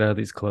 you gotta get out of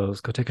these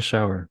clothes. Go take a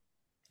shower.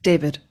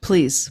 David,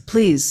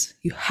 please,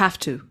 you have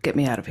to get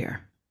me out of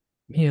here.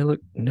 Mia, look,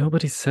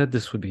 nobody said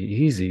this would be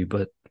easy,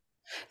 but...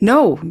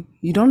 No,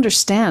 you don't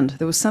understand.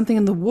 There was something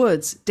in the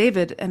woods,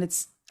 David, and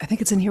I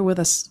think it's in here with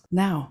us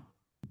now.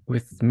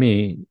 With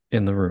me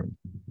in the room.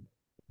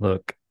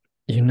 Look,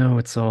 you know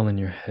it's all in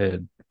your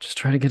head. Just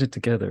try to get it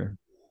together.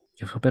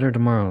 You'll feel better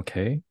tomorrow,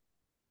 okay?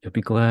 You'll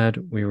be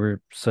glad we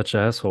were such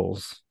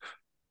assholes.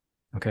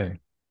 Okay.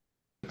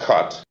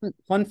 Cut.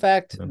 Fun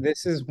fact,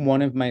 this is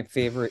one of my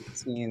favorite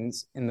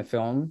scenes in the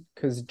film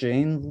because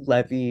Jane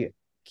Levy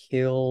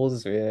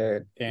kills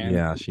it. And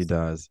yeah, she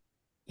does.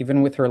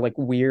 Even with her like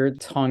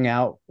weird tongue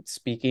out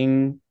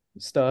speaking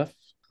stuff,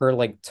 her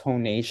like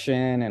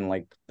tonation and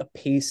like the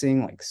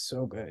pacing, like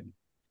so good.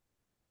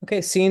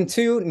 Okay, scene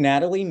 2,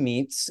 Natalie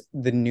meets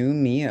the new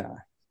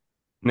Mia.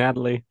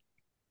 Natalie.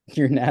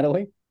 You're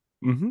Natalie?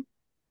 Mm-hmm.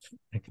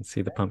 I can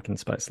see the pumpkin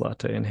spice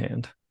latte in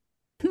hand.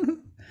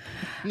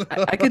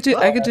 I could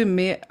do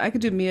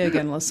Mia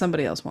again unless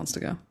somebody else wants to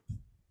go.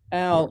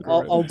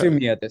 I'll do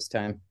Mia this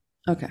time.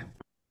 Okay.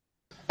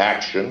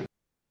 Action.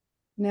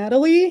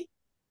 Natalie?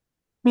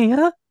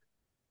 Mia?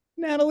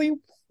 Natalie,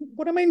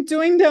 what am I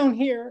doing down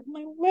here?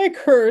 My leg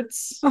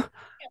hurts. Oh,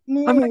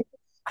 I'm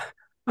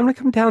gonna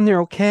come down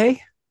there,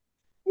 okay?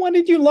 Why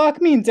did you lock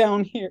me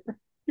down here?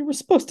 You were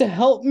supposed to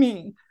help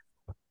me.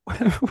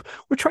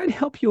 We're trying to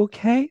help you,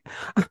 okay?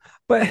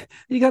 But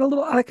you got a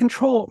little out of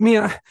control,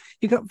 Mia.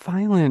 You got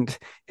violent,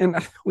 and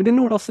we didn't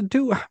know what else to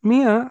do,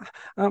 Mia.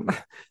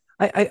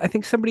 I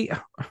think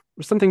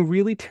something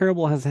really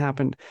terrible has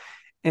happened,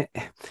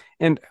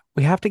 and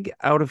we have to get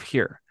out of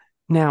here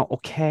now,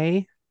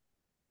 okay?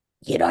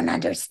 You don't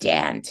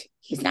understand.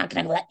 He's not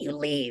going to let you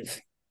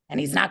leave, and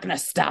he's not going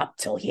to stop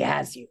till he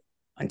has you,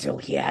 until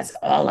he has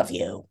all of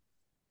you.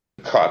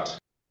 Cut.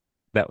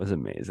 That was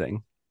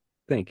amazing.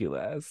 Thank you,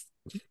 Laz.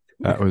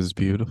 That was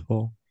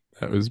beautiful.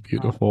 That was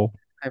beautiful.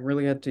 I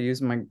really had to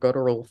use my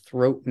guttural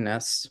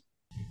throatness.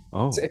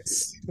 Oh.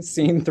 It's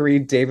scene 3,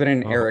 David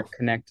and Eric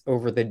connect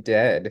over the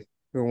dead.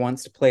 Who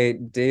wants to play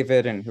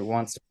David and who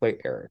wants to play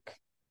Eric?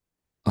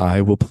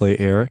 I will play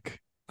Eric.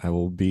 I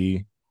will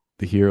be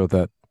the hero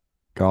that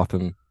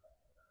Gotham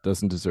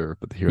doesn't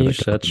deserve, but the hero You that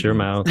shut Gotham your needs.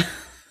 mouth.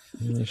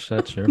 You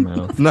shut your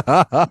mouth.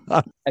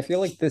 I feel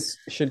like this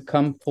should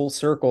come full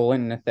circle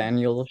and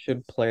Nathaniel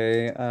should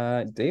play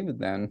David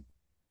then.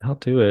 I'll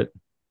do it.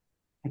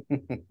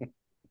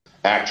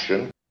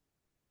 Action.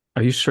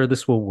 Are you sure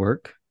this will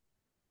work?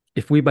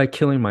 If we by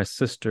killing my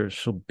sister,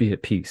 she'll be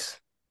at peace.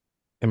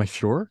 Am I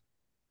sure?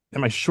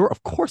 Am I sure?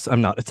 Of course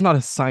I'm not. It's not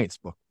a science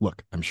book.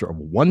 Look, I'm sure of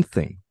one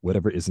thing.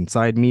 Whatever is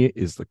inside me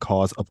is the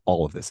cause of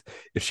all of this.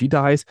 If she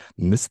dies,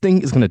 then this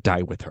thing is going to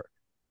die with her.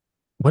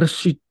 What if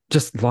she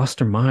just lost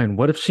her mind?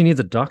 What if she needs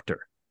a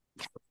doctor?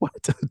 What?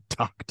 A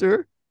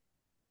doctor?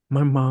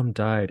 My mom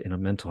died in a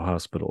mental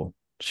hospital.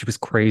 She was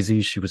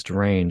crazy. She was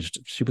deranged.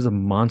 She was a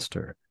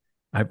monster.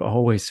 I've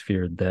always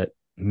feared that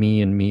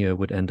me and Mia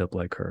would end up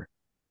like her.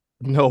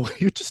 No,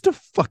 you're just a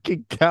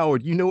fucking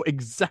coward. You know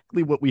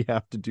exactly what we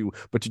have to do,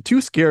 but you're too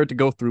scared to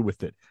go through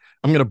with it.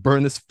 I'm going to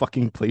burn this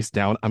fucking place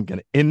down. I'm going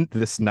to end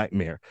this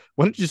nightmare.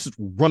 Why don't you just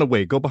run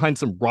away? Go behind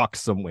some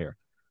rocks somewhere.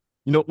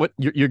 You know what?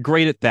 You're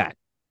great at that.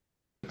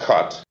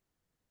 Cut.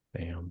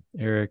 Damn.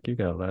 Eric, you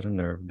got a lot of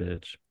nerve,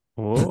 bitch.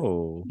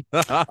 Whoa.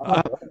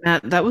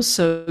 Matt, that was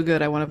so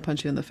good. I want to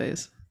punch you in the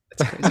face.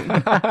 It's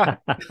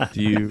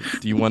crazy.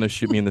 Do you want to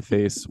shoot me in the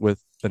face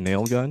with a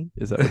nail gun?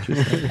 Is that what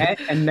you're saying?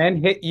 And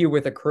then hit you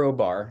with a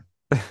crowbar.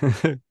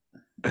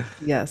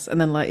 Yes,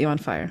 and then light you on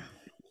fire.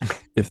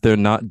 If they're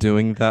not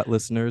doing that,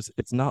 listeners,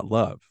 it's not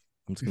love.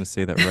 I'm just going to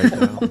say that right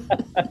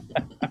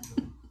now.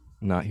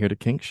 Not here to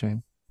kink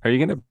shame. Are you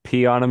going to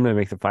pee on him to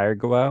make the fire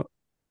go out?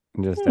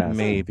 And just ask.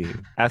 Maybe.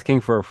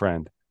 Asking for a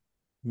friend.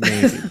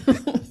 Maybe.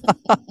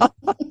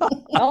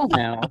 Oh,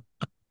 now.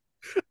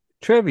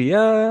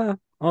 Trivia.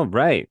 All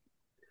right.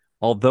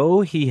 Although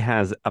he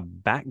has a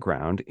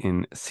background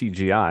in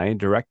CGI,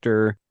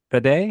 director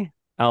Fede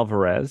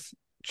Alvarez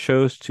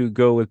chose to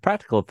go with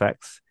practical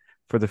effects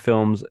for the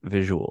film's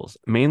visuals,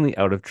 mainly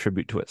out of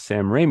tribute to what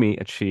Sam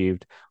Raimi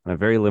achieved on a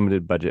very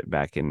limited budget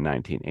back in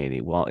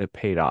 1980. Well, it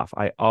paid off.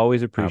 I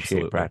always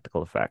appreciate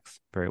practical effects.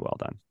 Very well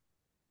done.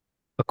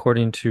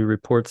 According to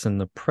reports in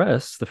the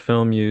press, the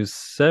film used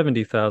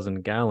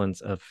 70,000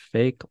 gallons of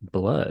fake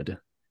blood.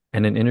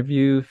 In an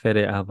interview,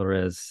 Fede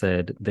Alvarez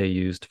said they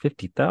used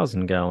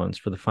 50,000 gallons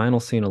for the final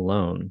scene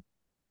alone.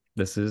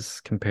 This is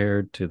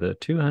compared to the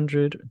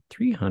 200,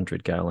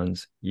 300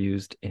 gallons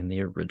used in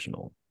the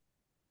original.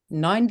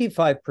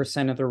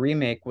 95% of the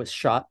remake was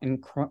shot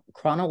in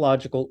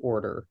chronological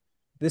order.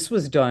 This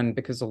was done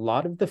because a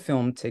lot of the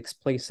film takes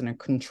place in a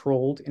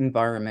controlled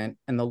environment,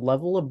 and the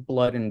level of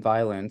blood and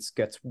violence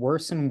gets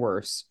worse and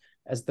worse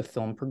as the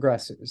film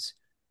progresses.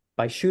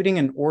 By shooting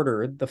in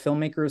order, the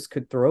filmmakers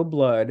could throw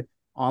blood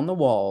on the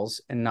walls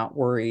and not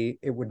worry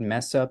it would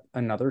mess up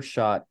another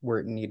shot where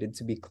it needed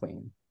to be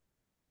clean.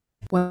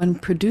 When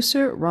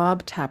producer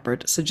Rob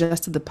Tappert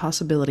suggested the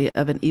possibility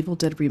of an Evil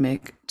Dead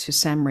remake to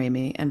Sam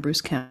Raimi and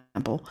Bruce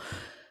Campbell,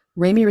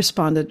 Raimi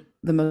responded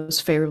the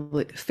most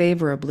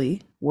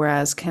favorably,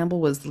 whereas Campbell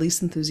was the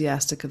least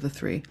enthusiastic of the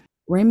three.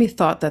 Raimi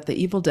thought that The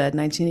Evil Dead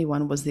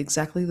 1981 was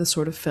exactly the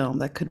sort of film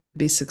that could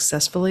be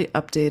successfully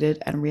updated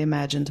and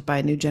reimagined by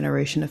a new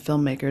generation of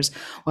filmmakers,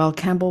 while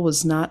Campbell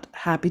was not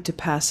happy to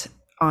pass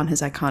on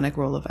his iconic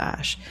role of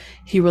Ash.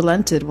 He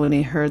relented when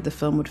he heard the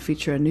film would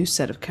feature a new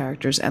set of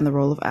characters and the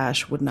role of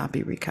Ash would not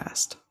be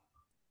recast.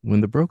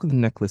 When the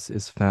broken necklace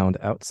is found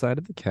outside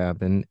of the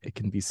cabin, it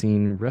can be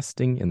seen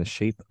resting in the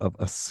shape of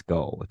a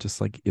skull, just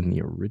like in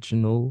the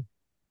original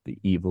The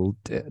Evil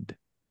Dead.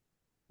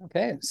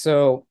 Okay,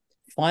 so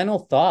final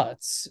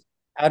thoughts.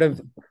 Out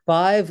of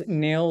 5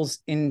 nails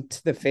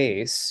into the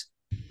face,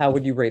 how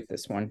would you rate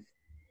this one?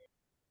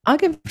 I'll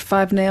give it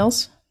 5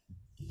 nails.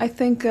 I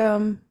think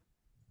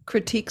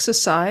critiques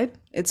aside,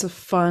 it's a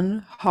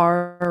fun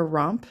horror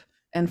romp,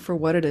 and for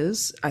what it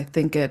is, I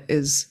think it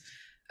is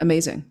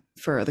amazing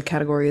for the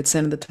category it's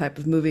in, the type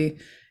of movie,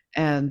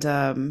 and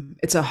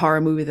it's a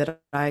horror movie that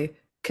I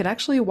could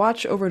actually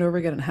watch over and over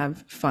again and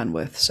have fun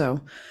with.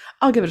 So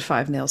I'll give it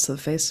 5 nails to the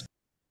face.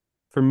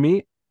 For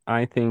me,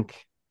 I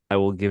think I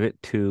will give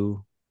it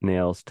 2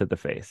 nails to the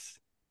face.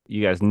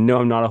 You guys know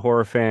I'm not a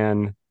horror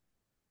fan.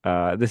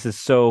 This is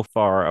so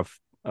far of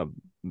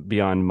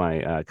beyond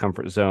my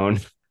comfort zone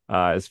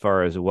as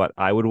far as what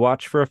I would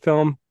watch for a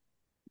film.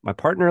 My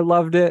partner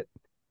loved it.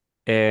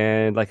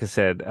 And like I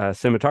said,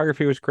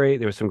 cinematography was great.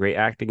 There was some great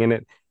acting in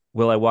it.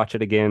 Will I watch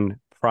it again?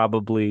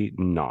 Probably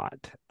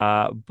not.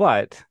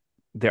 But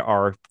there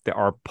are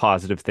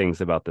positive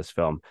things about this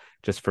film.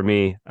 Just for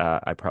me,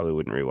 I probably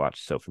wouldn't rewatch.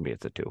 So for me,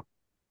 it's a 2.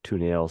 2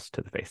 nails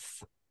to the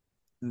face.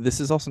 This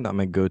is also not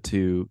my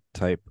go-to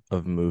type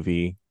of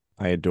movie.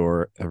 I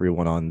adore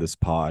everyone on this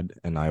pod,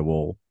 and I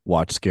will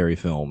watch scary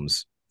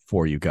films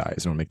for you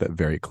guys. I want to make that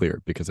very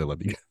clear because I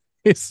love you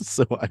guys.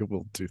 So I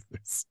will do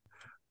this.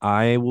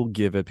 I will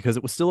give it, because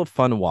it was still a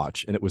fun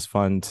watch, and it was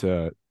fun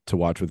to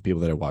watch with the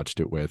people that I watched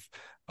it with.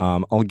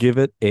 I'll give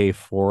it a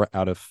 4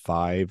 out of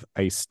 5.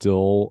 I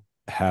still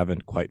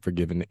haven't quite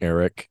forgiven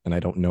Eric, and I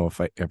don't know if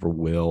I ever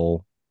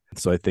will.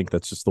 So I think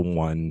that's just the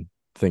one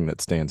thing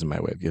that stands in my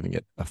way of giving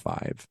it a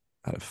 5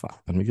 out of 5.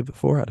 I'm gonna give it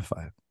 4 out of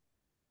 5.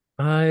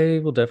 I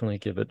will definitely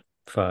give it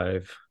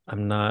 5.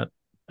 I'm not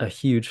a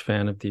huge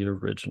fan of the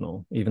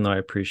original, even though I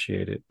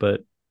appreciate it.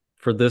 But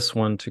for this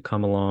one to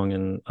come along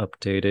and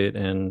update it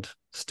and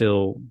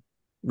still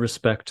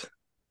respect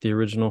the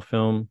original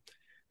film,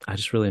 I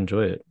just really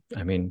enjoy it.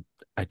 I mean,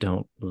 I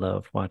don't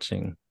love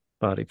watching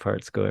body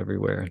parts go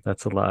everywhere.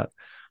 That's a lot.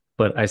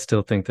 But I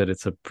still think that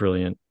it's a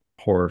brilliant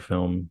horror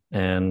film.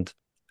 And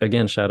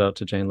again, shout out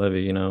to Jane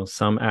Levy. You know,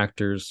 some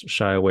actors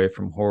shy away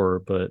from horror,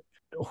 but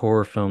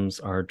horror films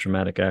are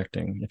dramatic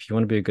acting. If you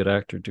want to be a good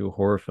actor, do a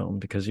horror film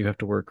because you have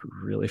to work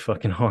really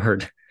fucking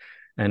hard.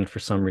 And for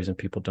some reason,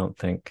 people don't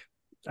think,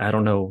 I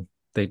don't know,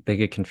 they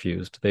get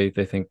confused. They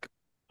think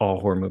all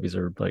horror movies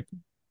are like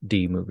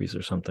D movies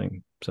or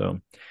something. So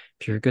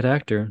if you're a good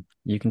actor,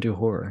 you can do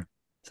horror.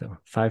 So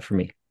 5 for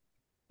me.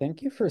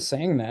 Thank you for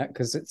saying that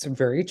because it's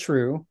very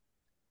true.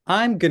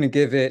 I'm going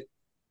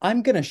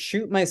to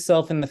shoot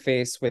myself in the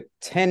face with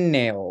 10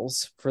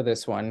 nails for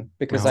this one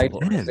because I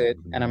chose it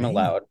and I'm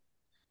allowed.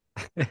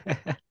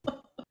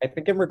 I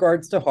think in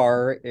regards to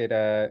horror,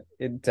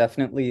 it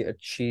definitely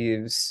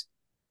achieves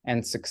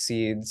and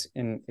succeeds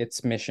in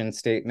its mission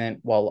statement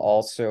while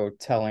also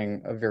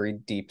telling a very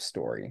deep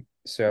story.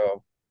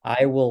 So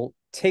I will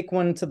take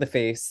one to the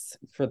face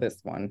for this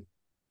one.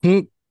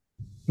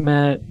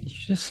 Matt,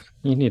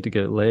 you need to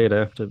get laid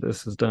after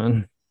this is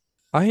done.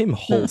 I am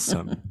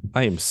wholesome.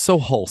 I am so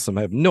wholesome.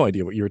 I have no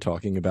idea what you were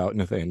talking about,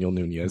 Nathaniel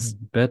Nunez.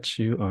 Bet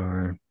you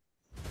are.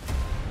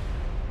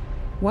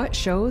 What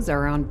shows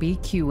are on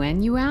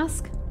BQN, you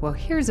ask? Well,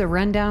 here's a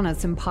rundown of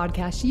some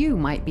podcasts you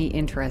might be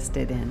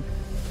interested in.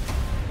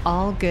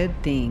 All Good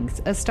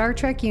Things, a Star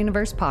Trek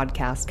Universe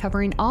podcast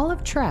covering all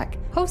of Trek,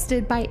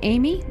 hosted by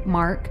Amy,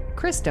 Mark,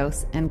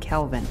 Christos, and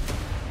Kelvin.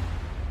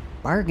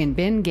 Bargain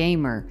Bin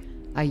Gamer,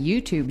 a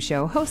YouTube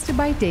show hosted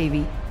by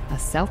Davey, a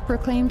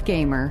self-proclaimed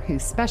gamer who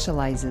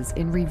specializes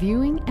in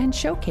reviewing and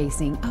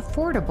showcasing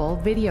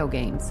affordable video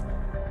games.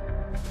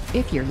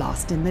 If you're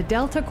lost in the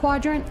Delta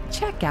Quadrant,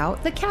 check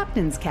out The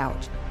Captain's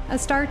Couch, a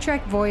Star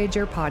Trek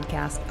Voyager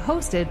podcast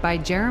hosted by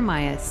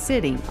Jeremiah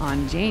sitting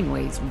on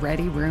Janeway's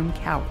Ready Room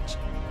couch.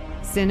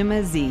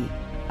 Cinema Z,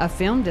 a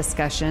film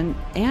discussion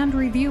and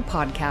review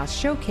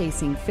podcast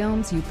showcasing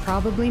films you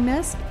probably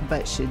missed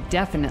but should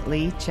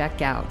definitely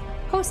check out,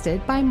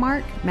 hosted by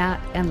Mark,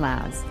 Matt, and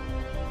Laz.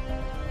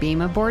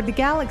 Beam Aboard the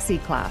Galaxy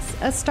Class,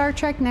 a Star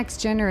Trek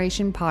Next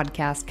Generation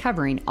podcast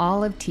covering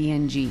all of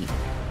TNG,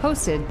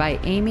 hosted by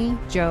Amy,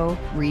 Joe,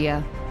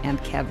 Rhea,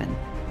 and Kevin.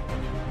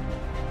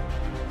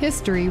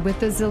 History with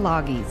the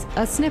Szilagys,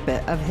 a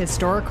snippet of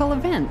historical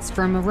events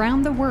from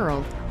around the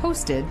world,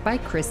 hosted by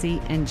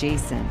Chrissy and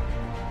Jason.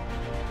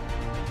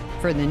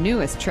 For the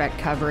newest Trek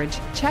coverage,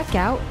 check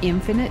out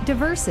Infinite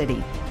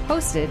Diversity,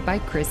 hosted by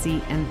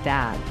Chrissy and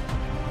Thad.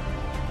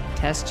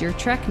 Test your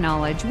Trek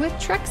knowledge with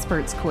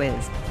Treksperts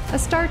Quiz, a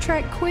Star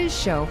Trek quiz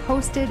show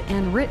hosted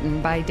and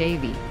written by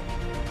Davey.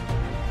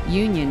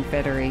 Union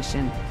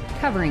Federation,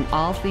 covering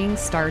all things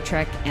Star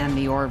Trek and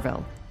the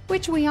Orville,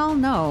 which we all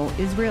know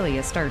is really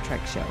a Star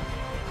Trek show,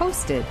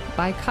 hosted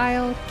by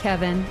Kyle,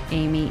 Kevin,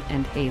 Amy,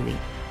 and Haley.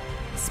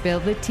 Spill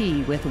the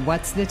Tea with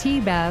What's the Tea,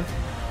 Bev,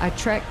 a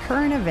Trek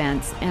current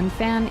events and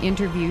fan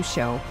interview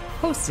show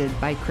hosted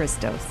by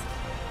Christos.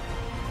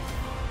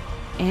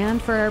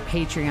 And for our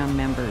Patreon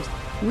members,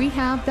 we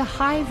have The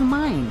Hive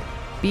Mind,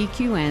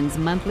 BQN's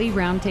monthly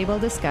roundtable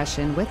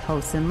discussion with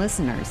hosts and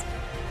listeners.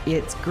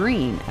 It's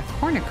Green, a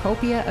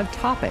cornucopia of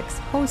topics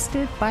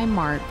hosted by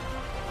Mark,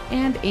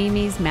 and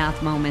Amy's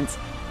Math Moments,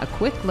 a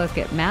quick look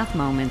at math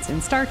moments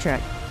in Star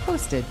Trek,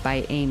 hosted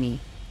by Amy.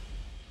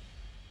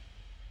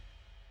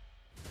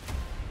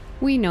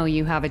 We know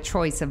you have a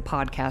choice of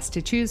podcasts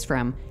to choose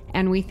from,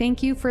 and we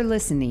thank you for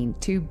listening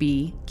to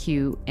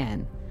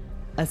BQN.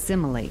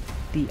 Assimilate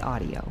the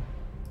audio.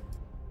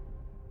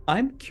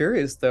 I'm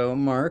curious though,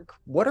 Mark,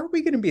 what are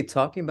we going to be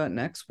talking about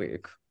next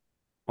week?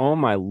 Oh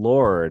my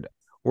Lord.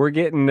 We're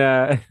getting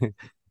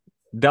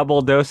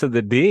double dose of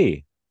the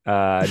D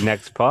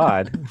next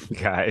pod,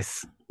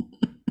 guys.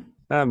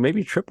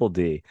 Maybe triple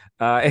D.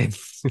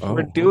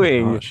 We're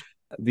doing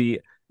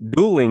the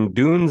Dueling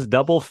Dunes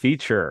double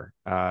feature.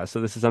 So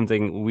this is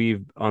something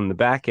we've on the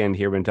back end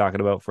here been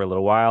talking about for a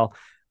little while,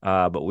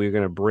 but we're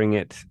going to bring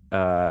it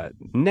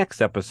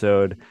next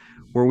episode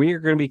where we are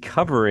going to be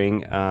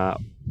covering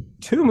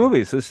 2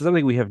 movies. So this is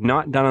something we have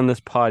not done on this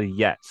pod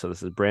yet. So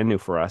this is brand new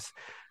for us.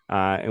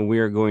 And we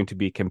are going to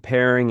be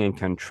comparing and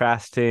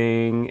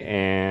contrasting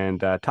and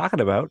talking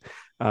about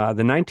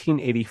the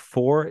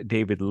 1984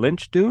 David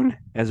Lynch Dune,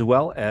 as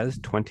well as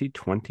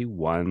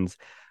 2021's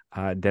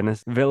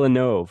Denis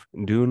Villeneuve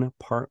Dune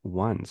Part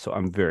 1. So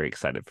I'm very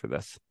excited for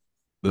this.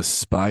 The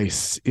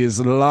spice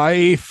is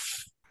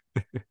life.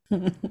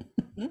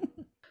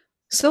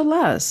 So,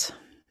 Laz,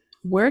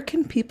 where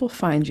can people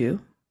find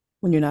you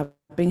when you're not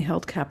being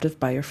held captive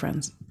by your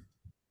friends?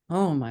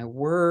 Oh, my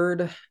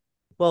word.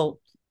 Well,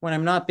 when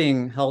I'm not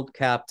being held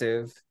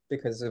captive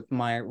because of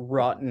my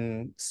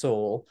rotten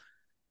soul,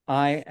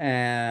 I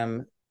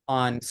am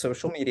on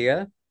social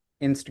media,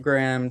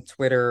 Instagram,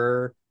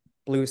 Twitter,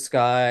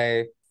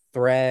 BlueSky,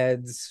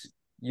 Threads,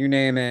 you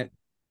name it,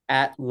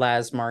 at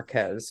Laz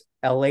Marquez.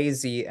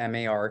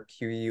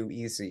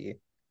 LazMarquez.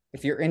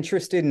 If you're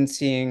interested in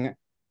seeing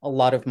a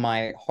lot of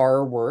my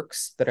horror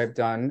works that I've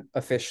done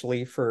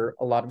officially for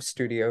a lot of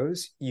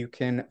studios, you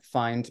can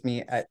find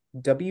me at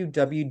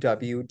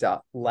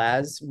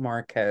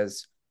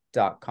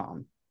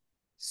www.lazmarquez.com.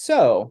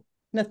 So,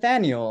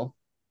 Nathaniel,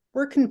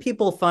 where can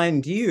people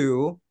find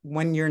you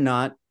when you're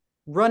not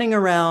running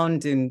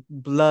around in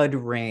blood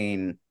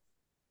rain?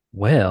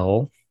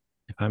 Well,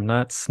 if I'm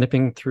not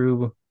snipping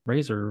through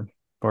razor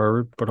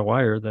barbed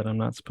wire that I'm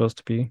not supposed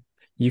to be,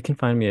 you can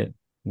find me at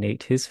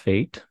Nate His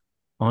Fate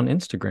on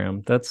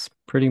Instagram. That's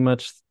pretty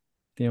much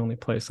the only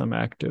place I'm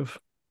active.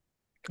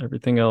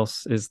 Everything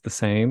else is the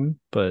same,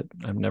 but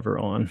I'm never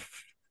on.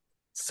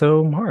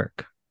 So,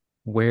 Mark,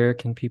 where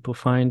can people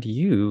find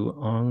you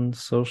on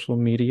social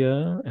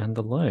media and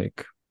the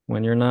like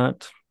when you're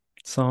not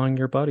sawing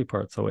your body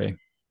parts away?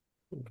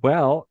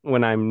 Well,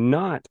 when I'm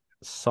not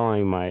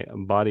sawing my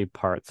body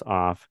parts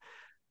off,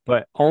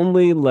 but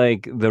only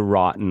like the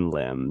rotten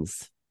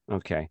limbs.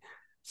 Okay.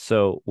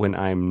 So when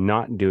I'm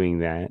not doing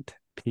that,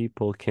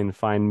 people can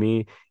find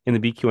me in the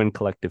BQN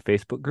Collective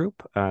Facebook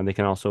group. They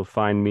can also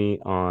find me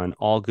on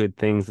All Good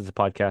Things. It's a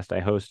podcast I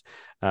host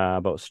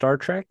about Star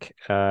Trek.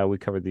 We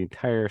cover the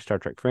entire Star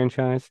Trek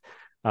franchise.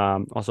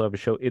 Also have a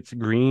show, It's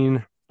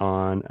Green,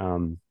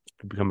 on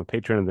to become a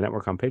patron of the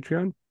network on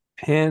Patreon.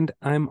 And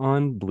I'm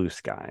on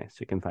BlueSky, so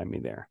you can find me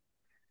there.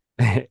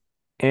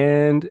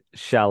 And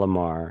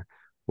Shalimar,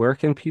 where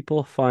can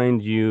people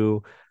find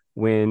you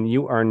when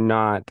you are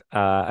not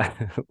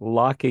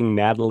locking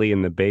Natalie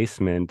in the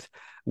basement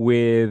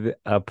with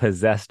a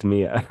possessed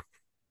Mia?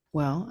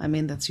 Well, I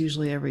mean, that's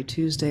usually every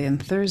Tuesday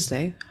and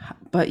Thursday,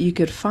 but you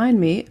could find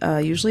me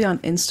usually on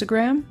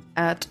Instagram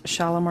at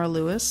Shalimar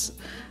Luis,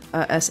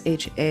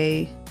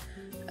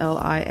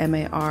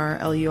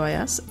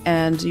 SHALIMARLUIS,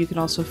 and you can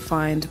also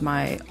find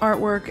my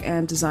artwork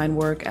and design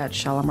work at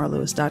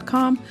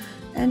shalimarluis.com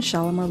and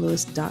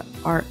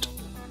shalimarluis.art.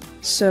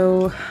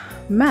 So,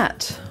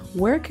 Matt,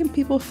 where can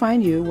people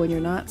find you when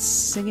you're not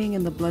singing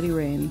in the bloody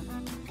rain?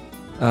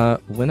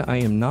 When I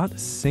am not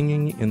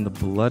singing in the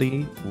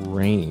bloody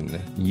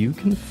rain, you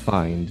can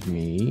find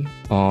me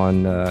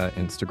on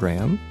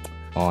Instagram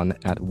on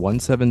at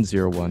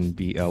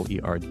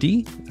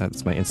 1701BLERD.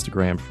 That's my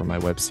Instagram for my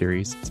web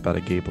series. It's about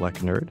a gay black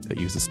nerd that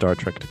uses Star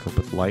Trek to cope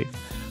with life.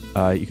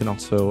 You can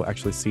also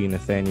actually see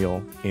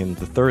Nathaniel in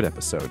the third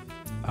episode,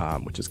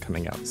 which is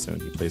coming out soon.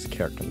 He plays a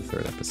character in the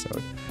third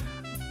episode.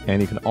 And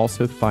you can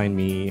also find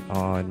me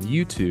on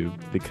YouTube,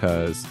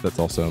 because that's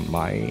also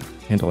my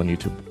handle on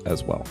YouTube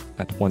as well,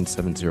 at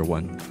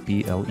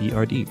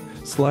 1701BLERD.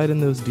 Slide in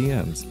those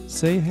DMs.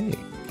 Say hey,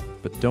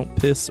 but don't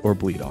piss or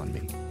bleed on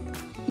me.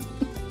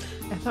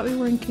 I thought we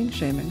were in kink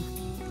shaming.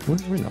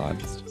 We're not.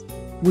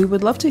 We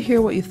would love to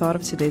hear what you thought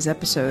of today's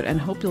episode and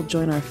hope you'll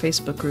join our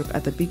Facebook group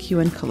at the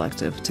BQN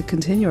Collective to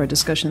continue our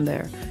discussion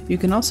there. You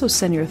can also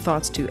send your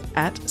thoughts to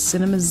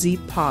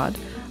 @CinemaZPod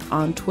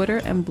on Twitter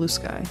and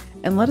BlueSky,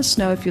 and let us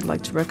know if you'd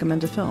like to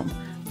recommend a film.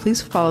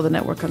 Please follow the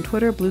network on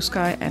Twitter,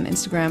 BlueSky, and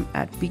Instagram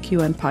at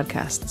BQN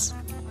Podcasts.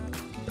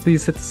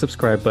 Please hit the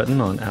subscribe button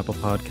on Apple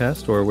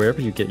Podcast or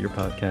wherever you get your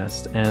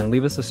podcast, and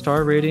leave us a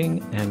star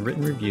rating and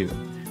written review.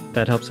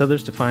 That helps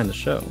others to find the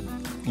show.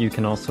 You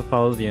can also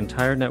follow the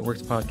entire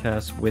network's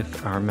podcast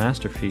with our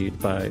master feed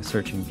by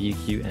searching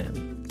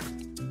BQN.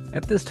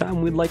 At this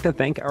time, we'd like to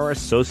thank our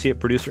associate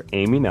producer,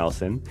 Amy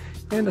Nelson,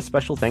 and a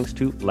special thanks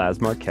to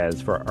Laz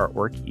Marquez for our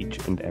artwork each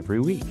and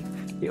every week.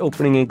 The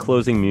opening and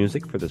closing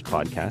music for this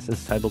podcast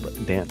is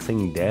titled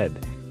Dancing Dead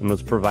and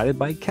was provided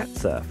by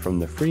Ketsa from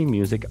the Free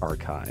Music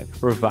Archive,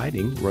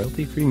 providing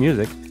royalty-free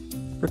music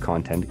for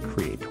content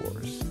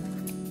creators.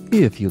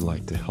 If you'd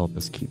like to help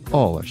us keep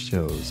all our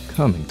shows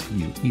coming to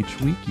you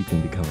each week, you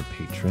can become a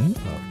patron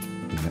of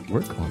the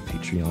network on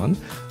Patreon.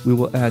 We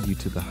will add you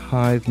to the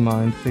Hive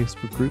Mind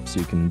Facebook group so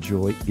you can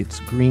enjoy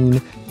It's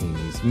Green,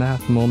 Amy's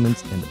Math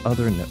Moments, and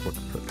other network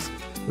perks.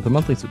 With a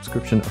monthly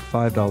subscription of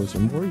 $5 or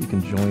more, you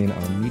can join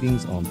our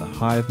meetings on the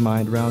Hive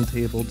Mind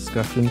Roundtable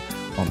discussion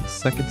on the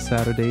second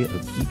Saturday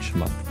of each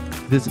month.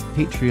 Visit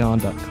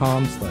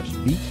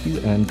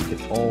patreon.com/BQN to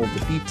get all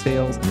the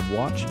details and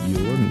watch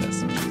your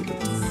messages.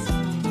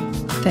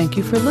 Thank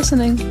you for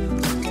listening.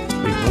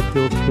 We hope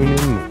you'll tune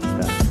in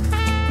next time.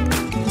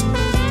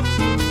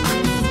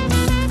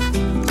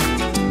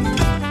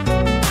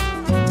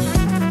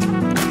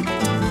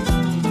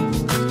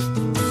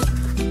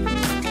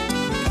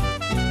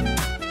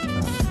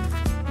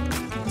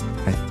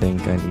 I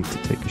think I need to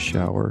take a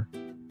shower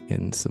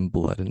in some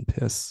blood and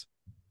piss.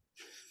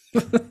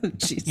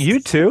 Jesus.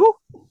 You too?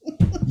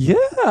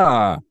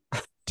 Yeah.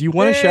 Do you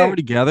want to shower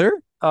together?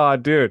 Oh,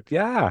 dude.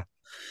 Yeah.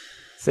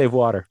 Save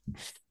water.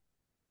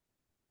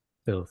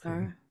 Filthy.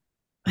 Alright.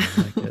 I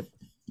like it.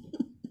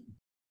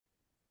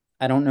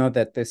 I don't know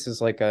that this is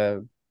like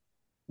a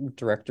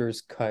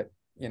director's cut,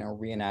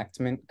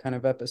 reenactment kind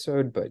of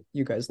episode, but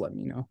you guys let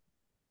me know.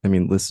 I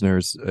mean,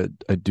 listeners,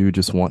 I do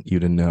just want you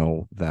to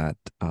know that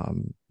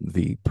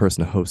the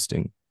person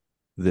hosting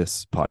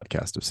this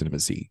podcast of Cinema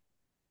Z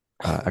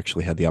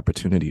actually had the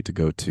opportunity to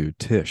go to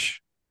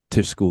Tisch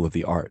Tisch School of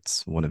the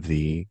Arts, one of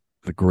the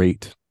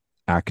great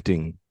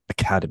acting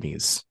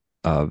academies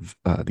of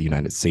the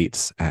United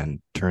States,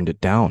 and turned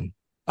it down.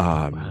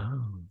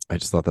 Wow. I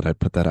just thought that I'd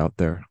put that out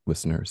there,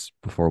 listeners,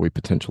 before we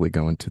potentially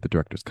go into the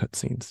director's cut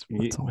scenes.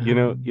 You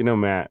know,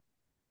 Matt,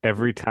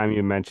 every time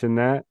you mention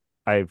that,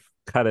 I've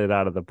cut it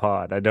out of the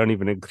pod. I don't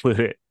even include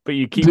it, but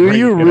you keep. Do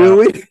you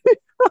really? Do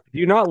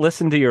you not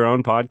listen to your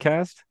own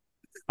podcast?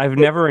 I've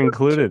never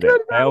included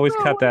it. I always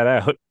cut that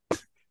out.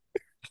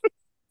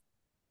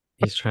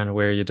 He's trying to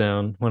wear you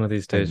down. One of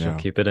these days, you'll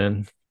keep it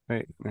in.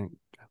 Right.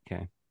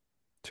 Okay.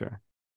 Sure.